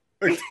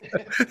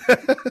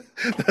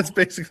 That's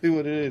basically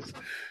what it is.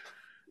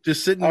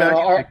 Just sitting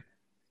back.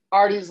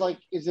 Artie's like,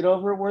 "Is it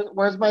over?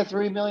 Where's my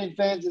 3 million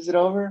fans? Is it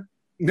over?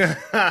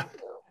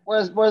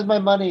 Where's my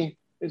money?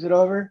 Is it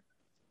over?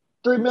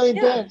 3 million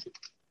fans.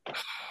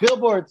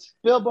 Billboards.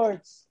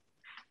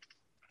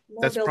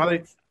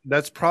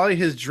 That's probably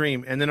his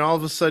dream. And then all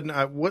of a sudden,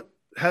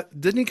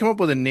 didn't he come up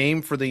with a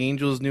name for the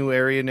Angels' new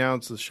area now?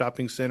 It's the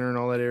shopping center and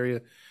all that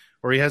area,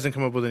 or he hasn't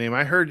come up with a name.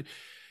 I heard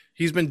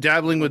he's been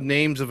dabbling with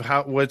names of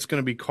what it's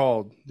going to be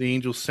called, the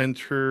Angels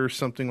Center or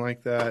something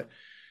like that.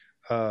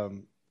 All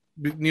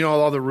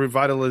the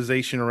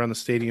revitalization around the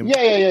stadium.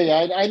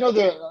 Yeah. I know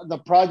the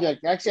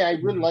project. Actually, I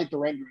really like the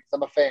renderings.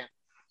 I'm a fan,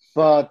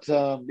 but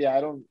I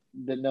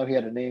didn't know he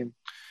had a name.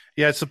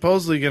 Yeah, it's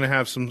supposedly going to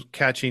have some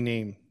catchy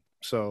name.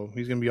 So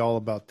he's going to be all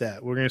about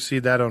that. We're going to see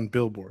that on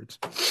billboards.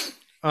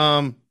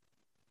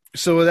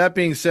 So with that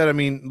being said, I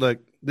mean, look,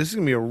 this is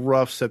going to be a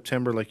rough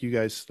September, like you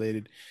guys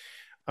stated.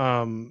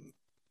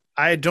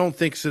 I don't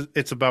think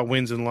it's about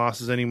wins and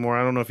losses anymore.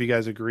 I don't know if you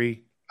guys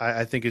agree.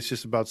 I think it's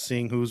just about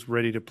seeing who's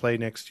ready to play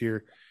next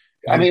year.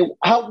 I mean,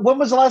 when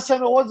was the last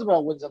time it was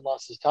about wins and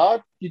losses,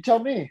 Todd? You tell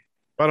me.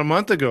 About a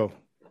month ago.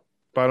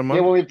 Yeah,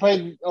 when we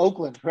played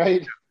Oakland,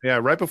 right? Yeah,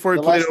 right before we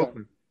played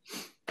Oakland.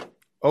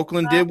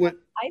 Oakland did what?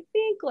 I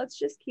think let's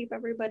just keep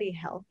everybody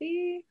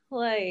healthy.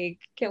 Like,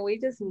 can we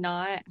just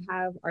not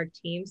have our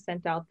team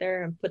sent out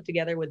there and put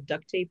together with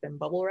duct tape and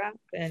bubble wrap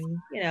and,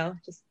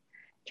 just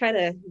try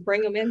to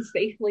bring them in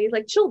safely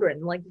like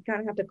children? Like, you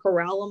kind of have to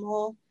corral them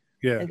all.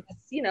 Yeah. And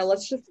just,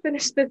 let's just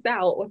finish this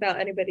out without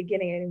anybody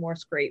getting any more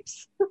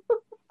scrapes.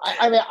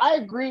 I mean, I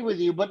agree with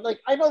you, but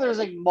I know there's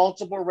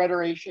multiple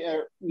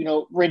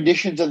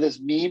renditions of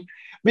this meme.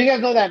 But you guys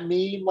know that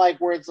meme,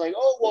 where it's like,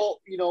 oh,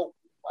 well,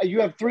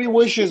 you have 3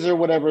 wishes or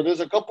whatever.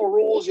 There's a couple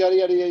rules, yada,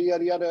 yada, yada,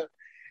 yada, yada.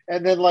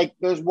 And then,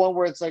 there's one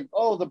where it's like,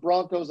 oh, the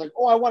Broncos,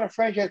 oh, I want a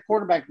franchise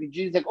quarterback. And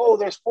Gene's like, oh,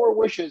 there's 4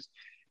 wishes.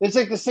 It's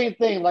the same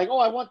thing. Oh,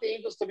 I want the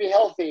Angels to be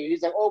healthy.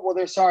 He's like, oh, well,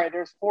 there's 4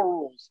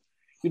 rules.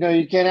 You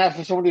can't ask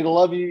for somebody to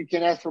love you. You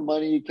can't ask for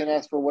money. You can't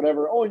ask for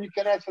whatever. Oh, and you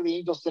can't ask for the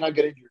Angels to not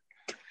get injured.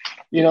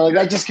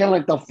 That's just kind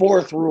of the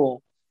 4th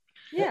rule.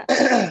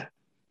 Yeah.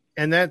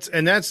 And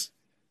that's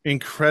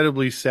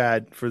incredibly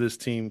sad for this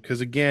team because,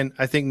 again,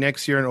 I think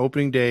next year on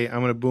opening day, I'm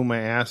going to boom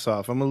my ass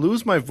off. I'm going to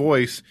lose my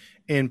voice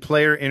in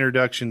player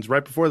introductions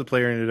right before the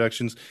player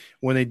introductions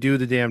when they do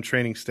the damn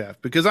training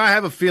staff because I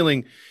have a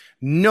feeling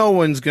no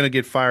one's going to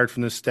get fired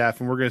from this staff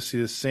and we're going to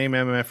see the same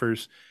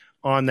MFers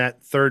on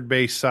that third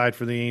base side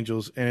for the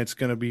Angels, and it's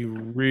going to be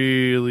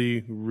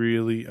really,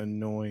 really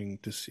annoying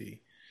to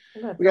see.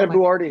 We got to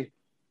boo Artie.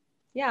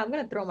 Yeah, I'm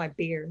going to throw my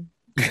beer.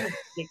 Get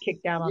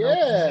kicked out on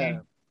Yeah.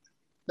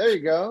 There you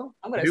go.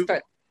 I'm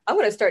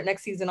gonna start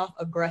next season off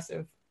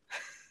aggressive.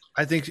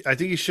 I think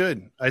you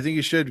should. I think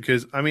you should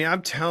because I mean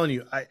I'm telling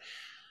you,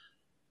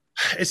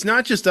 it's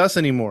not just us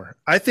anymore.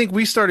 I think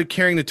we started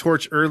carrying the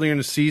torch earlier in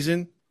the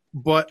season,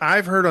 but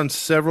I've heard on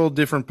several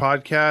different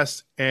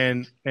podcasts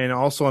and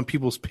also on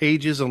people's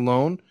pages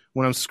alone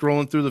when I'm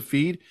scrolling through the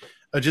feed,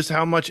 just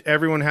how much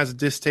everyone has a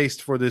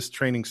distaste for this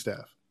training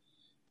staff.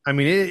 I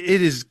mean,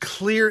 it is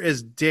clear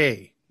as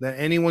day that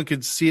anyone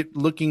could see it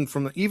looking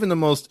from even the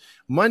most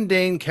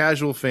mundane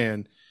casual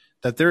fan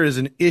that there is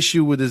an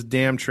issue with this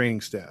damn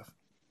training staff.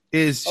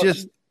 It's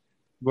just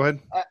go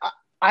ahead.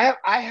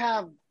 I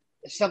have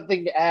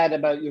something to add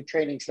about your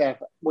training staff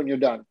when you're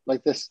done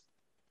like this.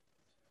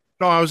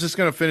 No, I was just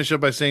going to finish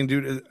up by saying,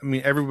 dude, I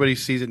mean, everybody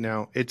sees it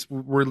now.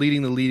 We're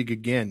leading the league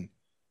again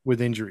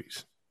with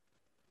injuries.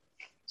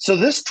 So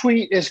this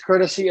tweet is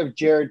courtesy of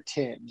Jared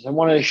Timms. I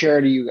wanted to share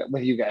it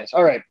with you guys.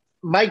 All right.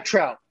 Mike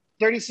Trout,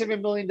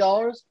 $37 million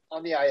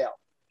on the IL.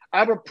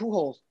 Albert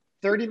Pujols,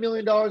 $30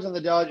 million on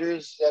the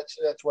Dodgers.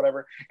 That's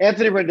whatever.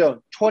 Anthony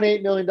Rendon,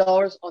 $28 million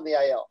on the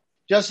IL.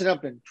 Justin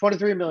Upton,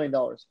 $23 million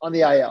on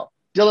the IL.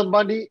 Dylan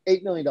Bundy,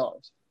 $8 million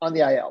on the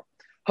IL.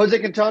 Jose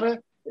Quintana,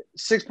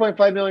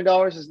 $6.5 million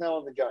is now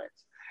on the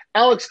Giants.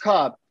 Alex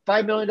Cobb,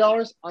 $5 million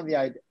on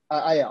the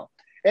IL.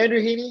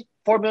 Andrew Heaney,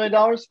 $4 million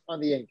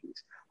on the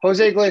Yankees.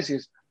 Jose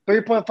Iglesias,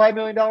 $3.5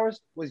 million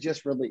was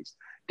just released.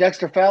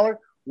 Dexter Fowler,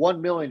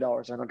 $1 million.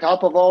 And on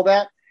top of all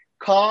that,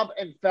 Cobb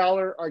and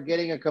Fowler are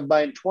getting a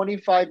combined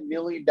 $25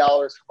 million from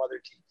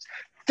other teams.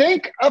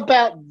 Think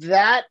about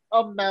that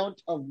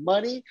amount of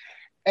money.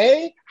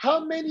 A,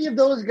 how many of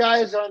those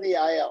guys are on the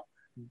IL?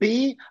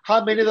 B,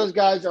 how many of those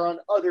guys are on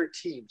other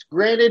teams?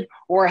 Granted,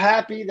 we're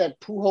happy that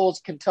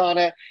Pujols,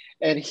 Quintana,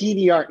 and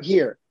Heaney aren't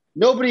here.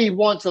 Nobody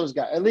wants those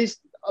guys. At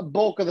least a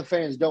bulk of the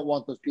fans don't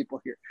want those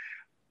people here.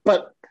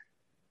 But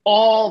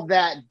all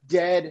that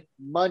dead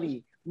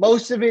money,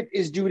 most of it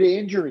is due to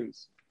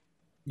injuries.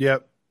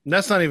 Yep. And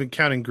that's not even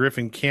counting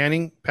Griffin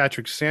Canning,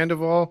 Patrick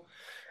Sandoval.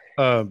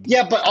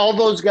 Yeah, but all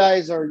those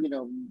guys are,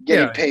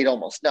 getting paid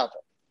almost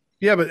nothing.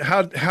 Yeah, but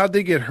how'd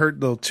they get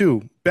hurt though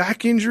too?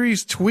 Back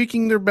injuries,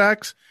 tweaking their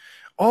backs,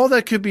 all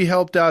that could be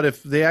helped out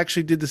if they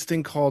actually did this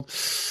thing called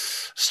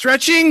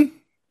stretching.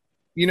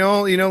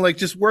 Like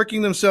just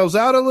working themselves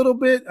out a little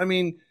bit. I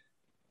mean,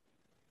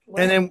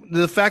 and then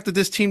the fact that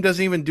this team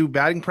doesn't even do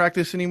batting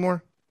practice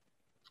anymore.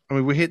 I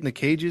mean, we're hitting the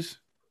cages.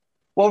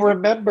 Well,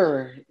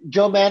 remember,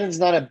 Joe Maddon's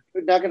not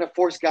going to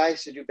force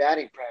guys to do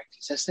batting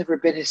practice. That's never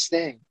been his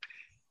thing.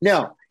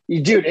 No,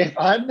 dude, if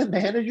I'm the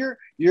manager,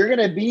 you're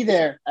going to be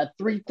there at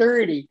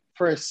 3:30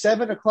 for a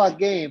 7:00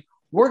 game.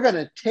 We're going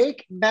to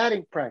take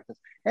batting practice.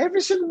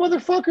 Every single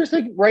motherfucker's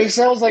thinking, Ray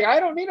Sells like, I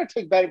don't need to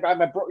take batting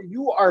practice. Bro,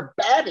 you are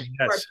batting.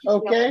 Yes.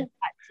 Okay?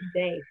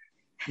 Today.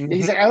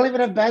 He's like, I don't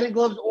even have batting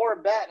gloves or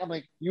a bat. I'm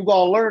like, you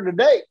going to learn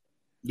today.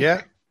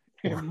 Yeah.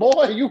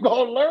 Boy, you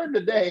going to learn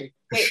today.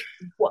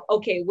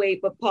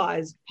 Wait, but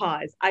pause.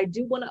 I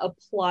do want to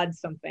applaud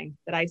something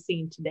that I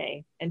seen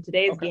today. In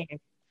today's game,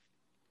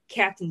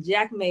 Captain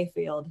Jack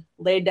Mayfield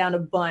laid down a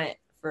bunt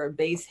for a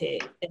base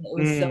hit, and it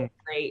was so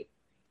great.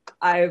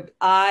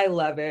 I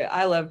love it.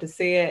 I love to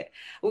see it.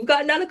 We've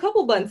gotten down a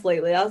couple bunts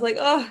lately. I was like,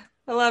 oh,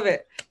 I love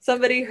it.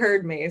 Somebody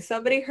heard me.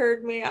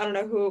 I don't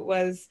know who it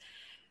was.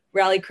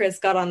 Rally Chris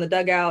got on the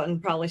dugout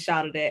and probably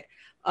shouted it.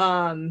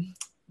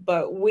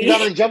 But we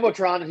got on the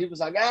Jumbotron and he was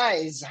like,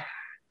 guys,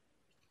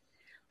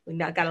 we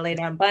not got to lay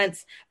down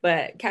bunts.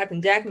 But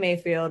Captain Jack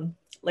Mayfield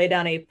laid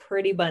down a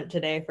pretty bunt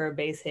today for a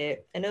base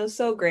hit. And it was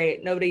so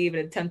great. Nobody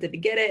even attempted to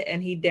get it.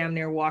 And he damn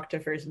near walked to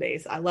first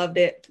base. I loved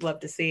it. Love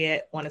to see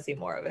it. Want to see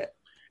more of it.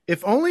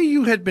 If only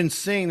you had been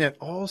saying that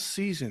all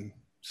season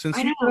since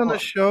you've been on the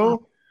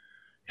show.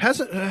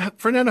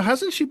 Fernando,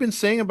 hasn't she been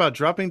saying about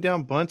dropping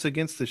down bunts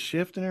against the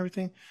shift and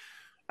everything?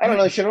 I don't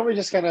know. She normally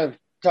just kind of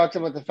talked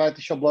about the fact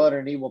that she'll blow out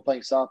her knee while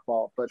playing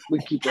softball, but we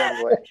keep her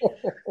anyway.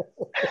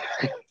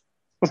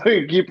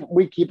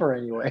 we keep her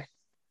anyway.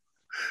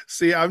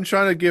 See, I'm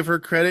trying to give her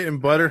credit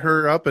and butter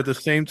her up at the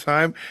same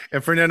time,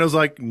 and Fernando's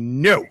like,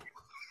 no.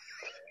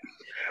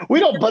 We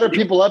don't butter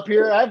people up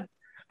here.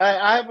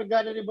 I haven't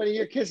got anybody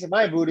here kissing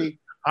my booty.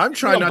 I'm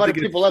trying not to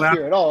get people up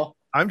here at all.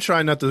 I'm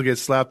trying not to get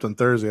slapped on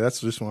Thursday.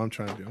 That's just what I'm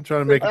trying to do. I'm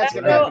trying to make That's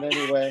it going to happen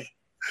anyway.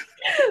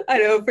 I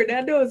know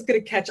Fernando is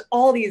going to catch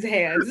all these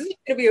hands. This is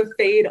going to be a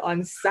fade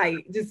on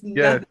sight. Just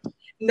nothing.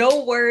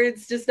 No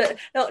words. Just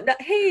no.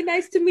 Hey,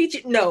 nice to meet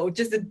you. No,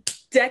 just a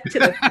deck to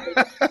the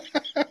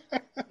face.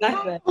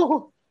 Nothing.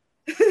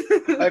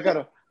 I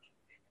gotta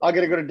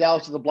go to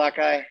Dallas with a black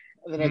eye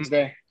the next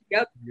day.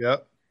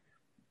 Yep.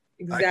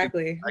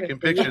 Exactly. I can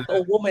picture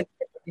a woman.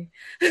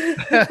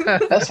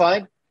 That's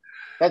fine.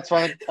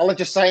 I'll let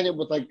you sign it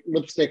with like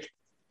lipstick.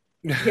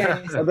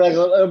 Yeah.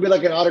 It'll be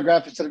like an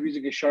autograph instead of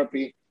using a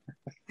Sharpie.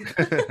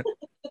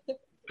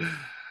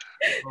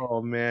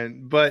 Oh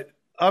man. But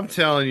I'm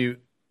telling you,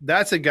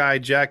 that's a guy,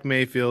 Jack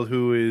Mayfield,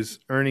 who is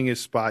earning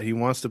his spot. He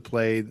wants to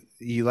play.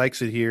 He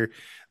likes it here.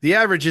 The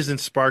average isn't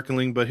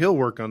sparkling, but he'll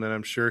work on that,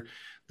 I'm sure.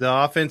 The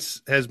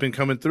offense has been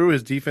coming through.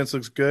 His defense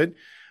looks good.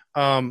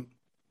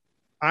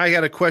 I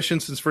had a question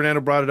since Fernando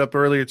brought it up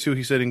earlier too.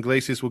 He said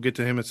Iglesias, we'll get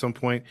to him at some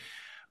point.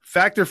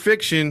 Fact or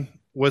fiction,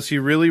 was he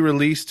really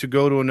released to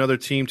go to another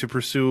team to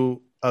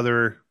pursue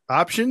other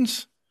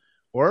options?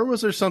 Or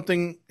was there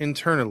something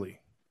internally?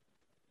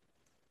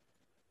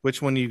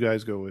 Which one do you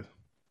guys go with?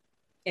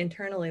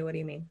 Internally, what do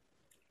you mean?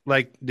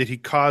 Like, did he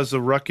cause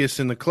a ruckus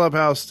in the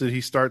clubhouse? Did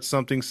he start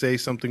something, say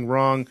something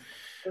wrong,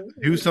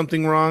 do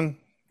something wrong?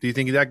 Do you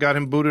think that got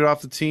him booted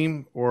off the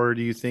team? Or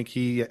do you think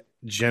he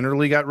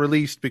generally got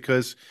released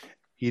because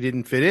he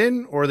didn't fit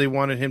in, or they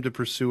wanted him to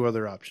pursue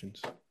other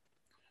options?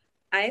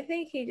 I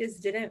think he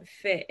just didn't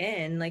fit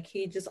in. Like,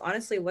 he just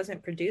honestly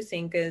wasn't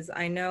producing, because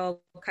I know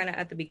kind of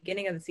at the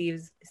beginning of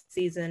the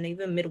season,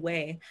 even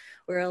midway,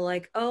 we were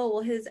like, oh,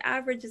 well, his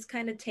average is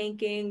kind of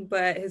tanking,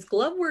 but his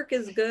glove work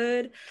is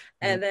good.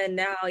 And then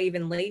now,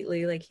 even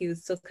lately, like, he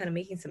was still kind of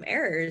making some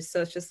errors.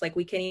 So it's just like,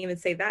 we can't even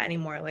say that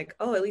anymore. Like,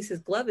 oh, at least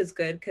his glove is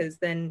good, because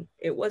then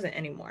it wasn't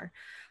anymore.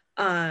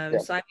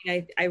 So I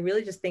mean, I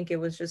really just think it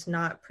was just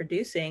not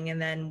producing.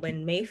 And then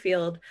when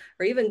Mayfield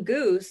or even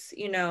Goose,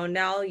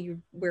 now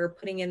we're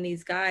putting in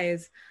these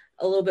guys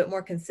a little bit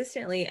more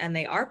consistently, and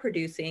they are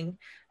producing.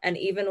 And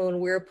even when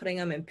we're putting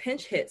them in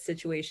pinch hit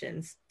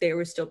situations, they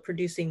were still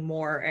producing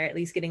more, or at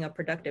least getting a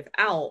productive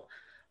out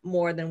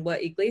more than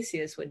what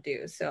Iglesias would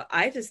do. So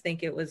I just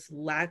think it was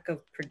lack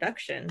of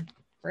production,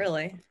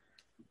 really.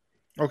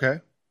 Okay.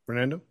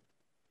 Fernando?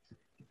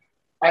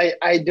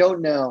 I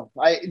don't know.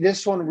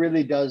 This one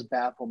really does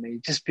baffle me,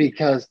 just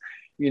because,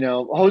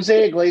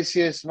 Jose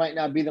Iglesias might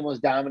not be the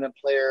most dominant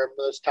player,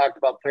 most talked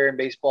about player in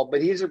baseball,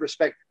 but he's a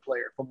respected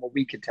player from what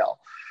we can tell.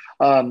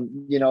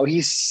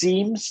 He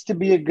seems to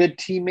be a good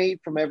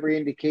teammate from every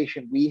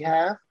indication we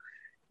have.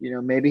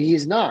 Maybe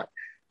he's not,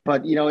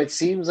 but it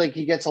seems like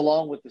he gets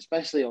along with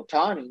especially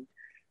Ohtani.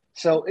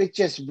 So it's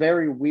just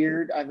very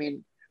weird. I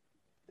mean,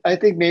 I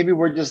think maybe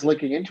we're just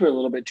looking into it a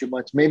little bit too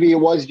much. Maybe it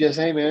was just,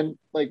 hey man,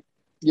 like,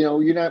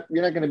 you're not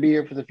going to be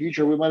here for the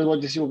future. We might as well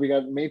just see what we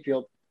got in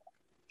Mayfield.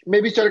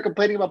 Maybe started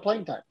complaining about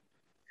playing time.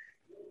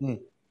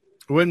 It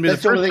wouldn't be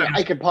that's the only thing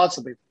I could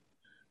possibly.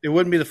 It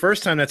wouldn't be the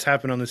first time that's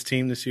happened on this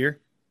team this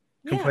year.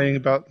 Yeah.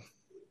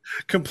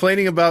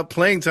 Complaining about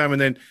playing time, and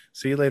then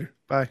see you later.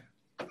 Bye.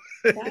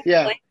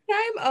 Yeah. Playing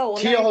time? Oh, well,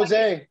 Tio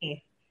Jose.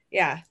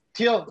 Yeah.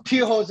 Tio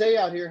Jose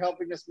out here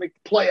helping us make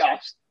the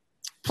playoffs.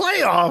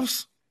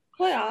 Playoffs?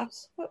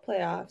 What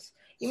playoffs?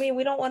 You mean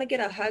we don't want to get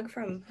a hug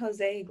from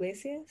Jose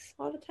Iglesias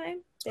all the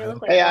time? They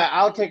look like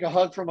I'll take a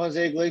hug from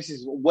Jose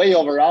Iglesias way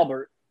over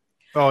Albert.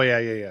 Oh,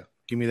 yeah.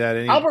 Give me that.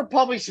 Albert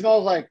probably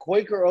smells like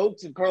Quaker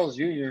Oats and Carl's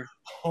Jr.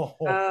 Oh,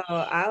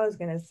 I was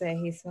going to say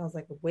he smells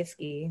like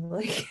whiskey.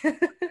 Like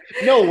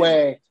No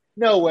way.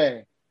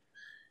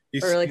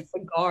 Or like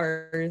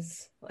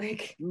cigars.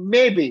 Like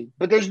maybe,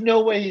 but there's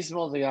no way he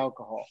smells like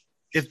alcohol.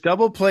 If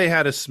Double Play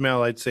had a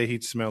smell, I'd say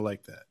he'd smell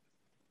like that.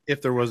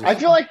 If there was I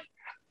feel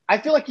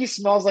like he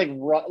smells like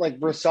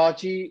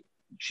Versace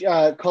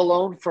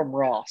cologne from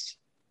Ross.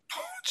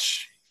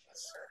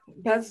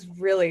 That's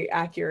really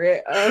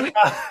accurate. I've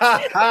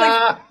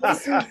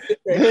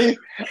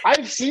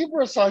seen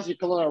Versace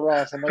cologne at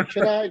Ross. I'm like,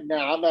 should I? No,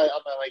 I'm not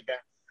like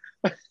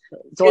that.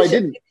 So I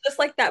didn't. It's just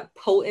like that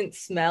potent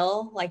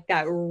smell, like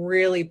that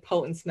really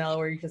potent smell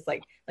where you're just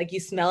like you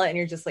smell it and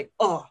you're just like,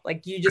 oh,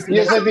 like you just.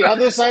 Yes, at the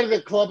other side of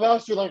the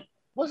clubhouse, you're like,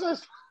 what's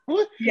this?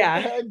 What?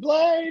 Yeah. I'm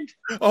blind.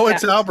 Oh,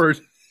 it's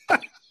Albert.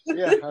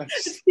 Yeah.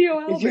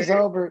 It's just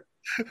Albert.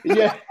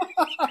 Yeah.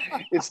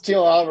 It's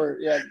Teal Albert.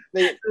 Yeah.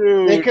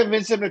 They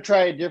convinced him to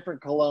try a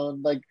different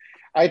cologne. Like,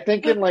 I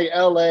think in like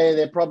LA,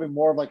 they're probably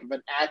more of like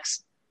an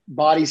Axe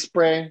body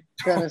spray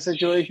kind of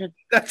situation.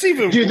 That's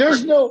even Dude,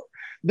 there's no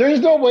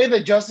way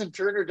that Justin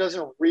Turner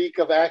doesn't reek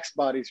of Axe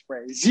body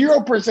spray.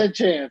 0%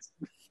 chance.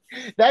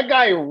 That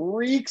guy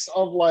reeks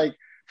of like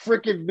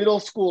freaking middle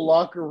school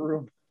locker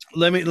room.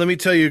 Let me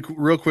tell you a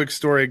real quick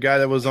story. A guy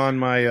that was on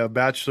my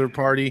bachelor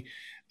party,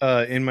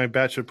 in my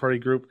bachelor party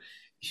group,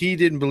 he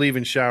didn't believe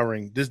in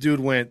showering. This dude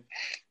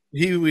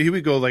he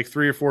would go like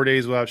 3 or 4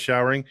 days without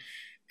showering,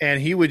 and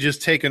he would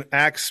just take an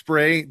Axe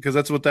spray, because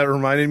that's what that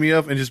reminded me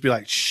of, and just be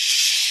like,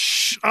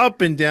 shh,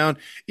 up and down.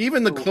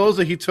 Even the clothes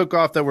that he took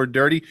off that were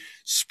dirty,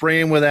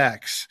 spraying with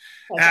Axe.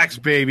 Axe,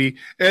 baby.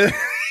 And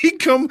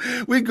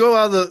we'd go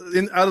out of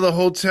the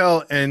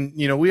hotel, and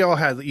we all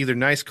had either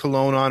nice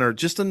cologne on or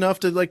just enough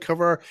to like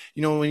cover our,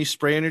 when you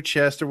spray on your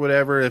chest or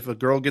whatever. If a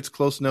girl gets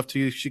close enough to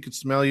you, she could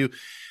smell you.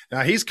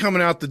 Now he's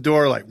coming out the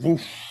door like,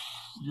 woof,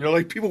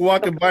 like people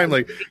walking by him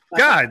like,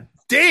 God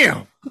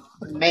damn,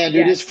 man,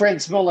 dude, his friend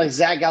smelled like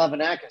Zach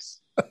Galifianakis.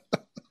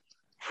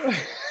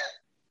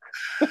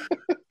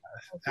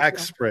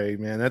 Axe spray,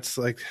 man. That's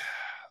like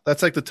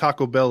the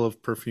Taco Bell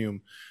of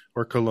perfume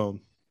or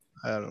cologne.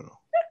 I don't know.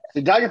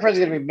 The Dr. Fred's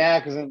gonna be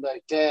mad because I'm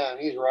like, damn,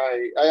 he's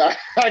right.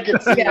 I can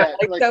see that.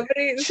 Like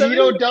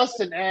Cheeto dust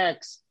and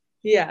Axe.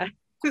 Yeah.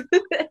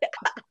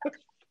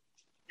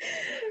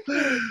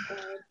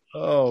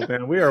 Oh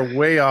man, we are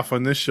way off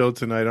on this show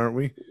tonight, aren't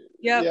we?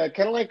 Yep. Yeah,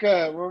 kind of like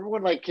remember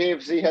when like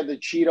KFC had the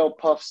Cheeto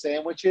puff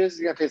sandwiches?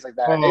 You gotta taste like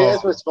that. Oh.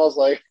 That's what it smells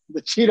like.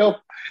 The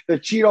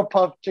Cheeto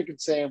puff chicken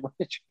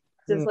sandwich.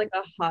 Just like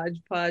a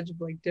hodgepodge of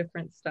like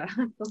different stuff.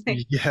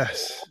 Like,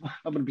 Yes.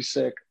 I'm gonna be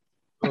sick.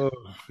 Oh,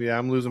 yeah,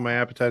 I'm losing my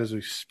appetite as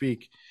we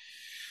speak.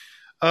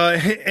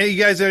 Hey,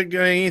 you guys, got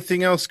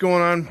anything else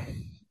going on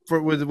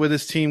with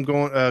this team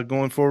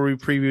going forward? We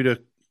previewed a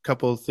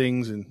couple of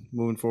things and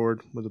moving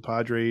forward with the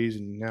Padres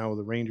and now with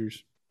the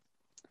Rangers.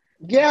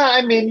 Yeah,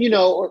 I mean,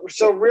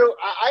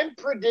 I'm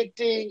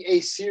predicting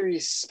a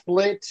series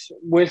split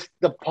with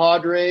the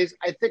Padres.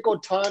 I think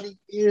Ohtani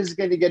is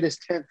going to get his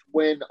 10th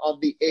win on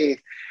the 8th.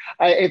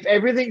 If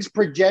everything's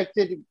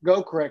projected to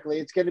go correctly,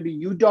 it's going to be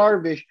Yu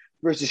Darvish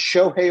versus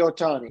Shohei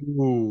Ohtani.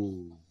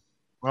 Ooh,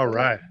 all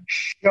right.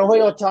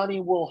 Shohei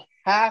Ohtani will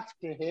have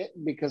to hit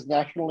because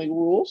National League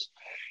rules.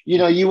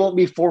 You won't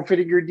be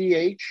forfeiting your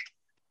DH.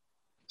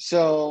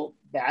 So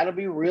that'll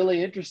be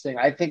really interesting.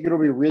 I think it'll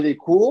be really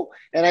cool.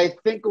 And I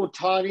think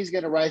Ohtani's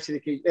going to rise to the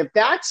occasion. If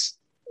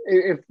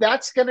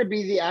that's going to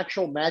be the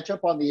actual matchup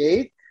on the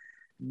 8th,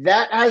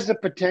 that has the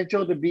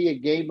potential to be a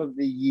game of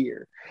the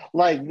year.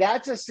 Like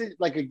that's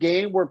a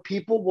game where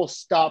people will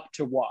stop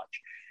to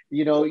watch.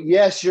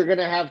 Yes, you're going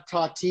to have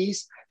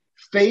Tatis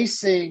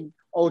facing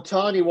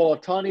Ohtani while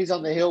Ohtani's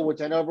on the hill,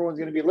 which I know everyone's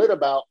going to be lit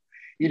about,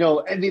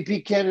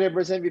 MVP candidate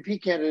versus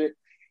MVP candidate.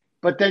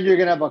 But then you're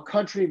going to have a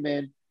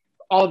countryman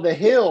on the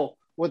hill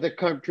with a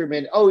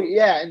countryman. Oh,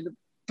 yeah. And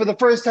for the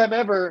first time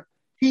ever,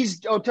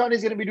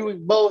 Ohtani's going to be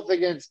doing both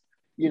against,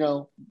 I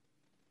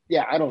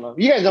don't know.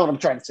 You guys know what I'm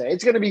trying to say.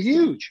 It's going to be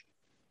huge.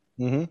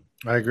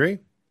 Mm-hmm. I agree.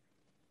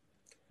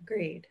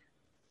 Agreed.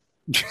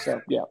 So,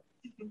 yeah.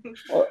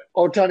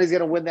 Ohtani's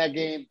going to win that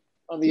game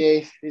on the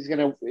 8th. He's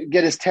going to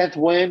get his 10th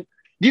win.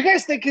 Do you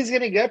guys think he's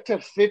going to get to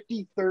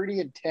 50, 30,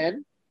 and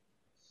 10?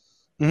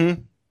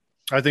 Mm-hmm.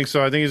 I think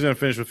so. I think he's going to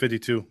finish with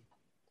 52.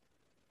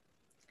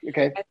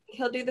 Okay. I think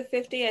he'll do the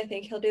 50. I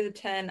think he'll do the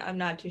 10. I'm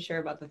not too sure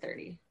about the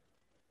 30.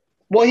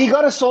 Well, he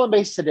got a stolen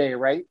base today,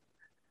 right?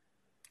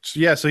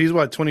 So he's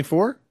what,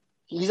 24?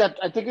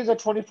 I think he's at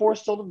 24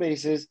 stolen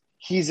bases.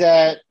 He's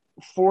at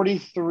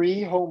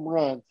 43 home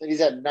runs, and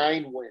he's at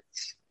 9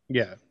 wins.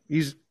 Yeah,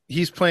 he's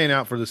playing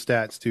out for the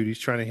stats, dude. He's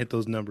trying to hit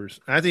those numbers.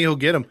 I think he'll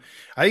get them.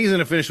 I think he's going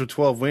to finish with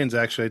 12 wins,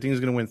 actually. I think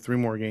he's going to win 3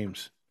 more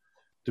games,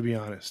 to be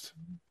honest.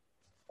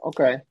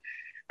 Okay.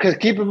 Because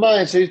keep in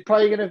mind, so he's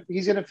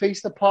gonna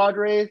face the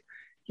Padres.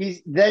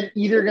 He's then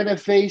either gonna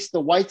face the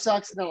White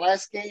Sox in the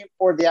last game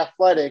or the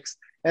Athletics,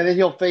 and then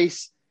he'll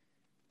face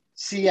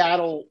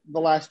Seattle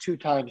the last 2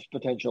 times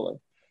potentially.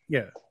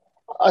 Yeah.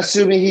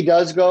 Assuming he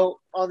does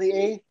go on the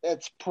 8th,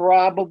 that's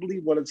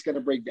probably what it's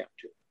gonna break down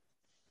to.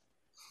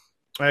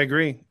 I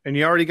agree. And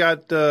you already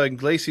got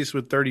Iglesias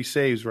with 30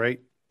 saves,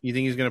 right? You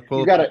think he's gonna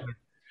pull?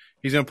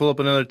 He's gonna pull up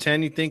another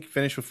 10. You think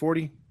finish with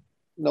 40?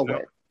 No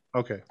way.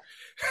 Okay.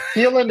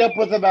 He'll end up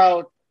with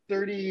about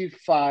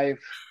 35.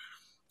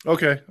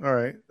 Okay. All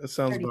right. That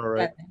sounds about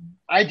right.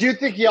 I do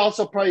think he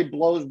also probably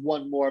blows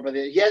one more, but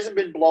he hasn't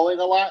been blowing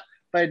a lot,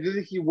 but I do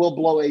think he will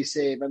blow a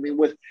save. I mean,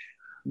 with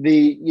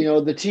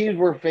the teams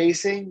we're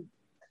facing,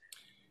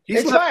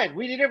 it's fine.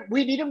 We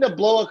need him to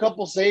blow a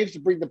couple saves to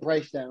bring the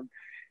price down.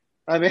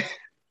 I mean,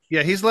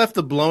 yeah, he's left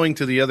the blowing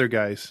to the other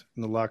guys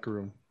in the locker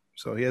room.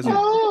 So he hasn't.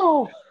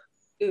 Oh.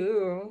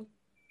 Ooh.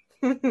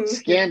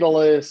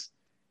 Scandalous.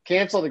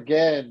 Canceled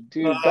again.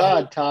 Dude,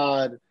 God,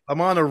 Todd.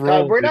 I'm on a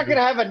roll. God, we're not going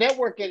to have a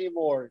network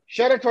anymore.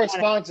 Shout out to our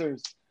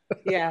sponsors.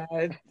 Yeah.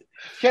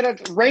 Shout out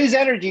to Raise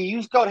Energy.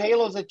 Use code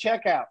HALOS at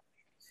checkout.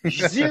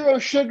 0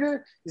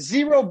 sugar,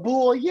 0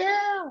 bull.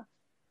 Yeah.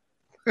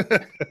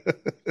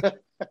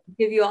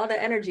 Give you all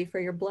the energy for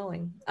your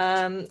blowing.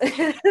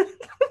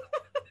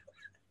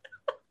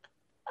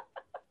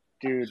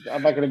 Dude,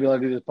 I'm not going to be able to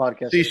do this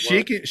podcast. See,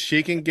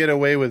 she can get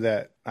away with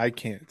that. I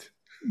can't.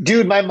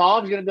 Dude, my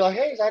mom's going to be like,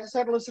 hey, I just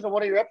had to listen to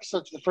one of your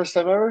episodes for the first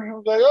time ever.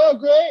 I'm like, oh,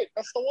 great.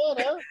 That's the one,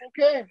 huh?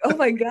 Okay. Oh,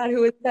 my God.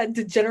 Who is that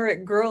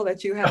degenerate girl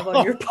that you have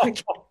on your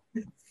podcast?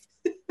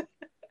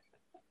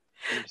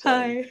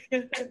 Hi. Yeah,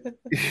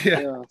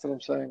 that's what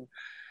I'm saying.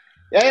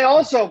 And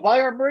also,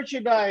 buy our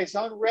merchandise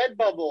on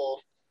Redbubble.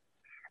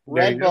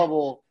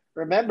 Redbubble.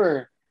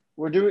 Remember,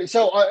 we're doing –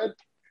 so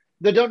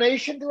the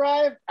donation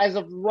drive, as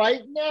of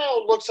right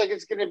now, looks like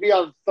it's going to be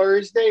on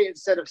Thursday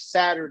instead of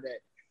Saturday.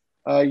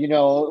 We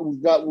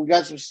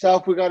got some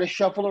stuff we got to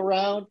shuffle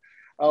around.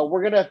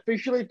 We're going to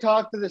officially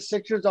talk to the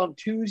Sixers on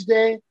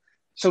Tuesday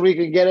so we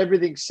can get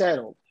everything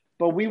settled.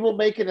 But we will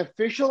make an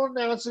official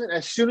announcement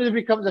as soon as it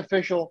becomes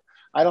official.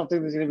 I don't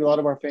think there's going to be a lot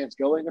of our fans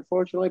going,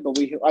 unfortunately, but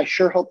I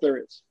sure hope there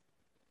is.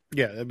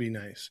 Yeah, that'd be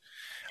nice.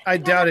 I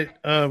doubt it.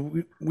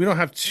 We don't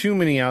have too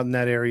many out in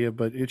that area,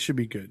 but it should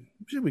be good.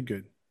 It should be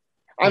good.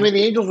 I mean,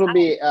 the Angels will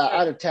be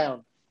out of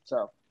town,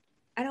 so.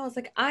 I know. It's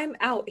like, I'm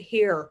out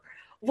here.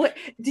 What?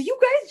 Do you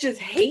guys just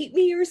hate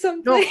me or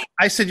something? No,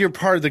 I said you're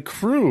part of the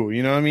crew.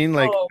 You know what I mean?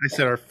 Like okay. I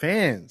said, our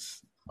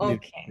fans.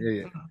 Okay.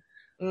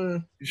 Yeah.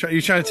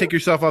 You trying to take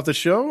yourself off the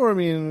show, or I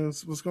mean,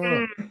 what's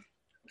going on?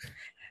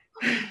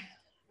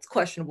 It's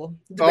questionable.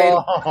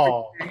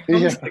 Oh,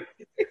 yeah.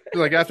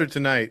 Like after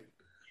tonight.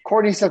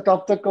 Courtney stepped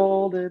off the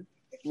golden.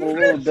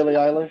 Little Billie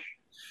Eilish.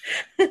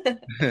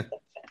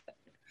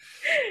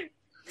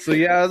 So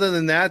yeah, other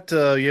than that,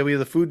 we have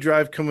the food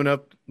drive coming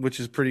up, which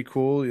is pretty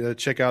cool.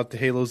 Check out the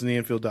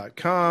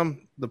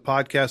halosinttheinfield.com. The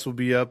podcast will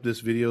be up.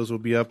 This videos will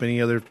be up.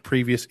 Any other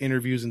previous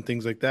interviews and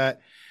things like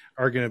that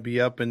are going to be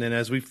up. And then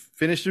as we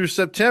finish through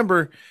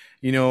September,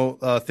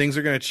 things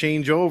are going to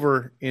change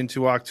over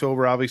into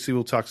October. Obviously,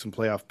 we'll talk some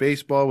playoff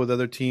baseball with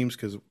other teams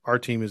because our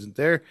team isn't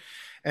there.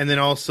 And then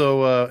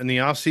also in the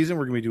off season,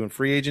 we're going to be doing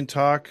free agent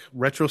talk,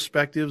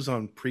 retrospectives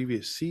on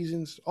previous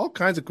seasons, all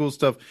kinds of cool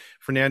stuff.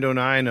 Fernando and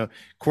I and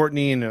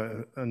Courtney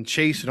and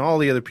Chase and all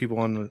the other people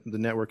on the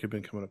network have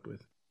been coming up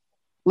with.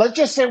 Let's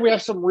just say we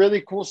have some really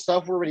cool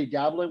stuff we're already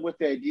dabbling with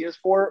the ideas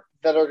for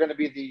that are going to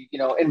be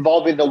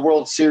involving the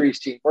World Series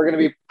team. We're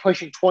going to be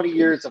pushing 20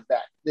 years of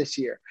that this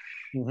year,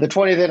 the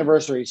 20th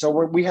anniversary. So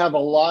we have a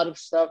lot of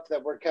stuff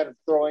that we're kind of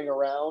throwing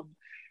around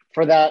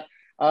for that.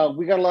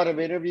 We got a lot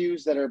of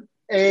interviews that are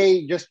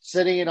just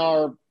sitting in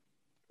our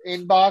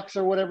inbox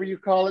or whatever you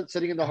call it,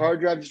 sitting in the hard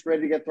drive, just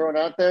ready to get thrown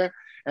out there.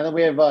 And then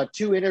we have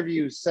 2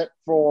 interviews set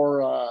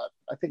for,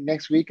 I think,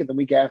 next week and the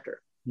week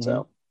after.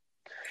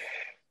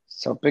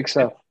 So big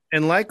stuff.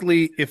 And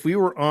likely, if we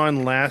were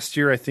on last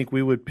year, I think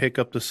we would pick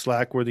up the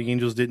slack where the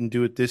Angels didn't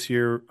do it this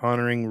year,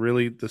 honoring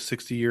really the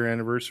 60-year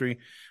anniversary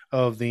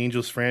of the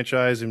Angels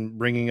franchise and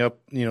bringing up,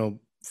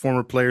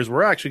 former players.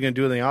 We're actually going to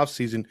do it in the off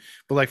season.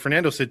 But like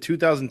Fernando said,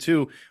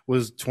 2002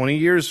 was 20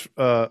 years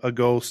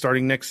ago,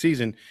 starting next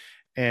season.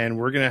 And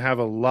we're going to have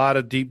a lot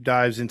of deep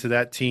dives into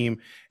that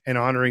team and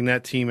honoring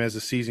that team as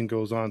the season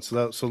goes on.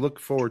 So look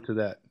forward to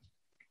that.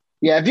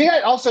 Yeah.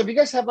 If you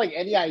guys have like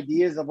any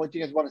ideas of what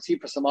you guys want to see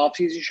for some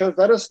off-season shows,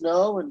 let us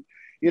know. And,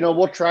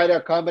 we'll try to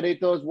accommodate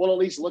those. We'll at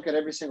least look at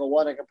every single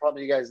one. I can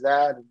promise you guys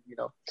that. And,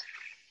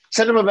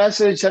 send them a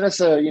message, send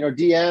us a,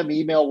 DM,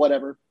 email,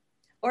 whatever.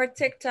 Or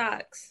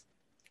TikToks.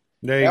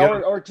 There you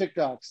go. Or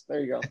TikToks.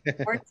 There you go.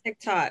 Or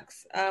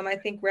TikToks. I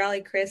think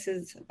Rally Chris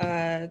is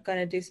going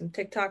to do some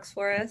TikToks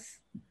for us.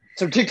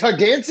 Some TikTok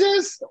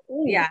dances?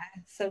 Ooh. Yeah,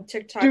 some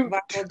TikTok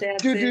viral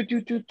dances.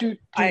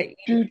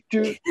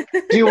 Do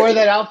you wear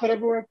that outfit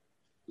everywhere?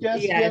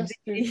 Yes.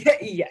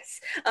 Yes.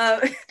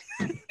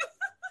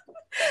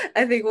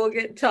 I think we'll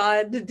get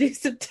Todd to do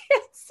some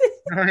dances.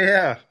 Oh,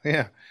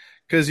 yeah.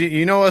 Because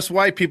us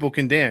white people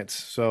can dance,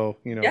 so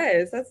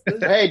Yes,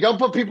 Hey, don't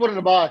put people in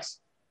a box.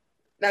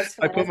 That's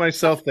fine. I put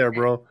myself there,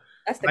 bro.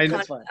 That's the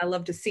content I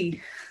love to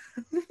see.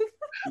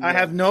 I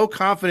have no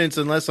confidence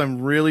unless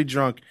I'm really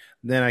drunk.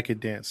 Then I could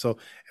dance. So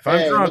if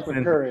I'm drunk,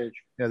 then, courage.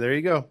 Yeah, there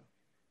you go.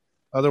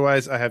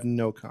 Otherwise, I have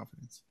no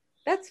confidence.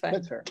 That's fine.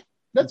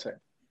 That's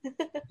fair.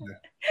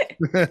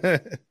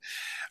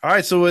 All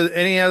right. So, with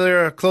any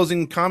other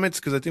closing comments?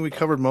 Because I think we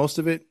covered most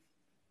of it.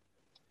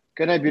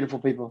 Good night, beautiful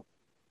people.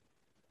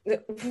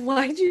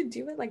 Why'd you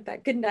do it like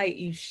that? Good night,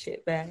 you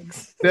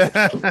shitbags.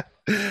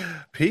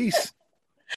 Peace.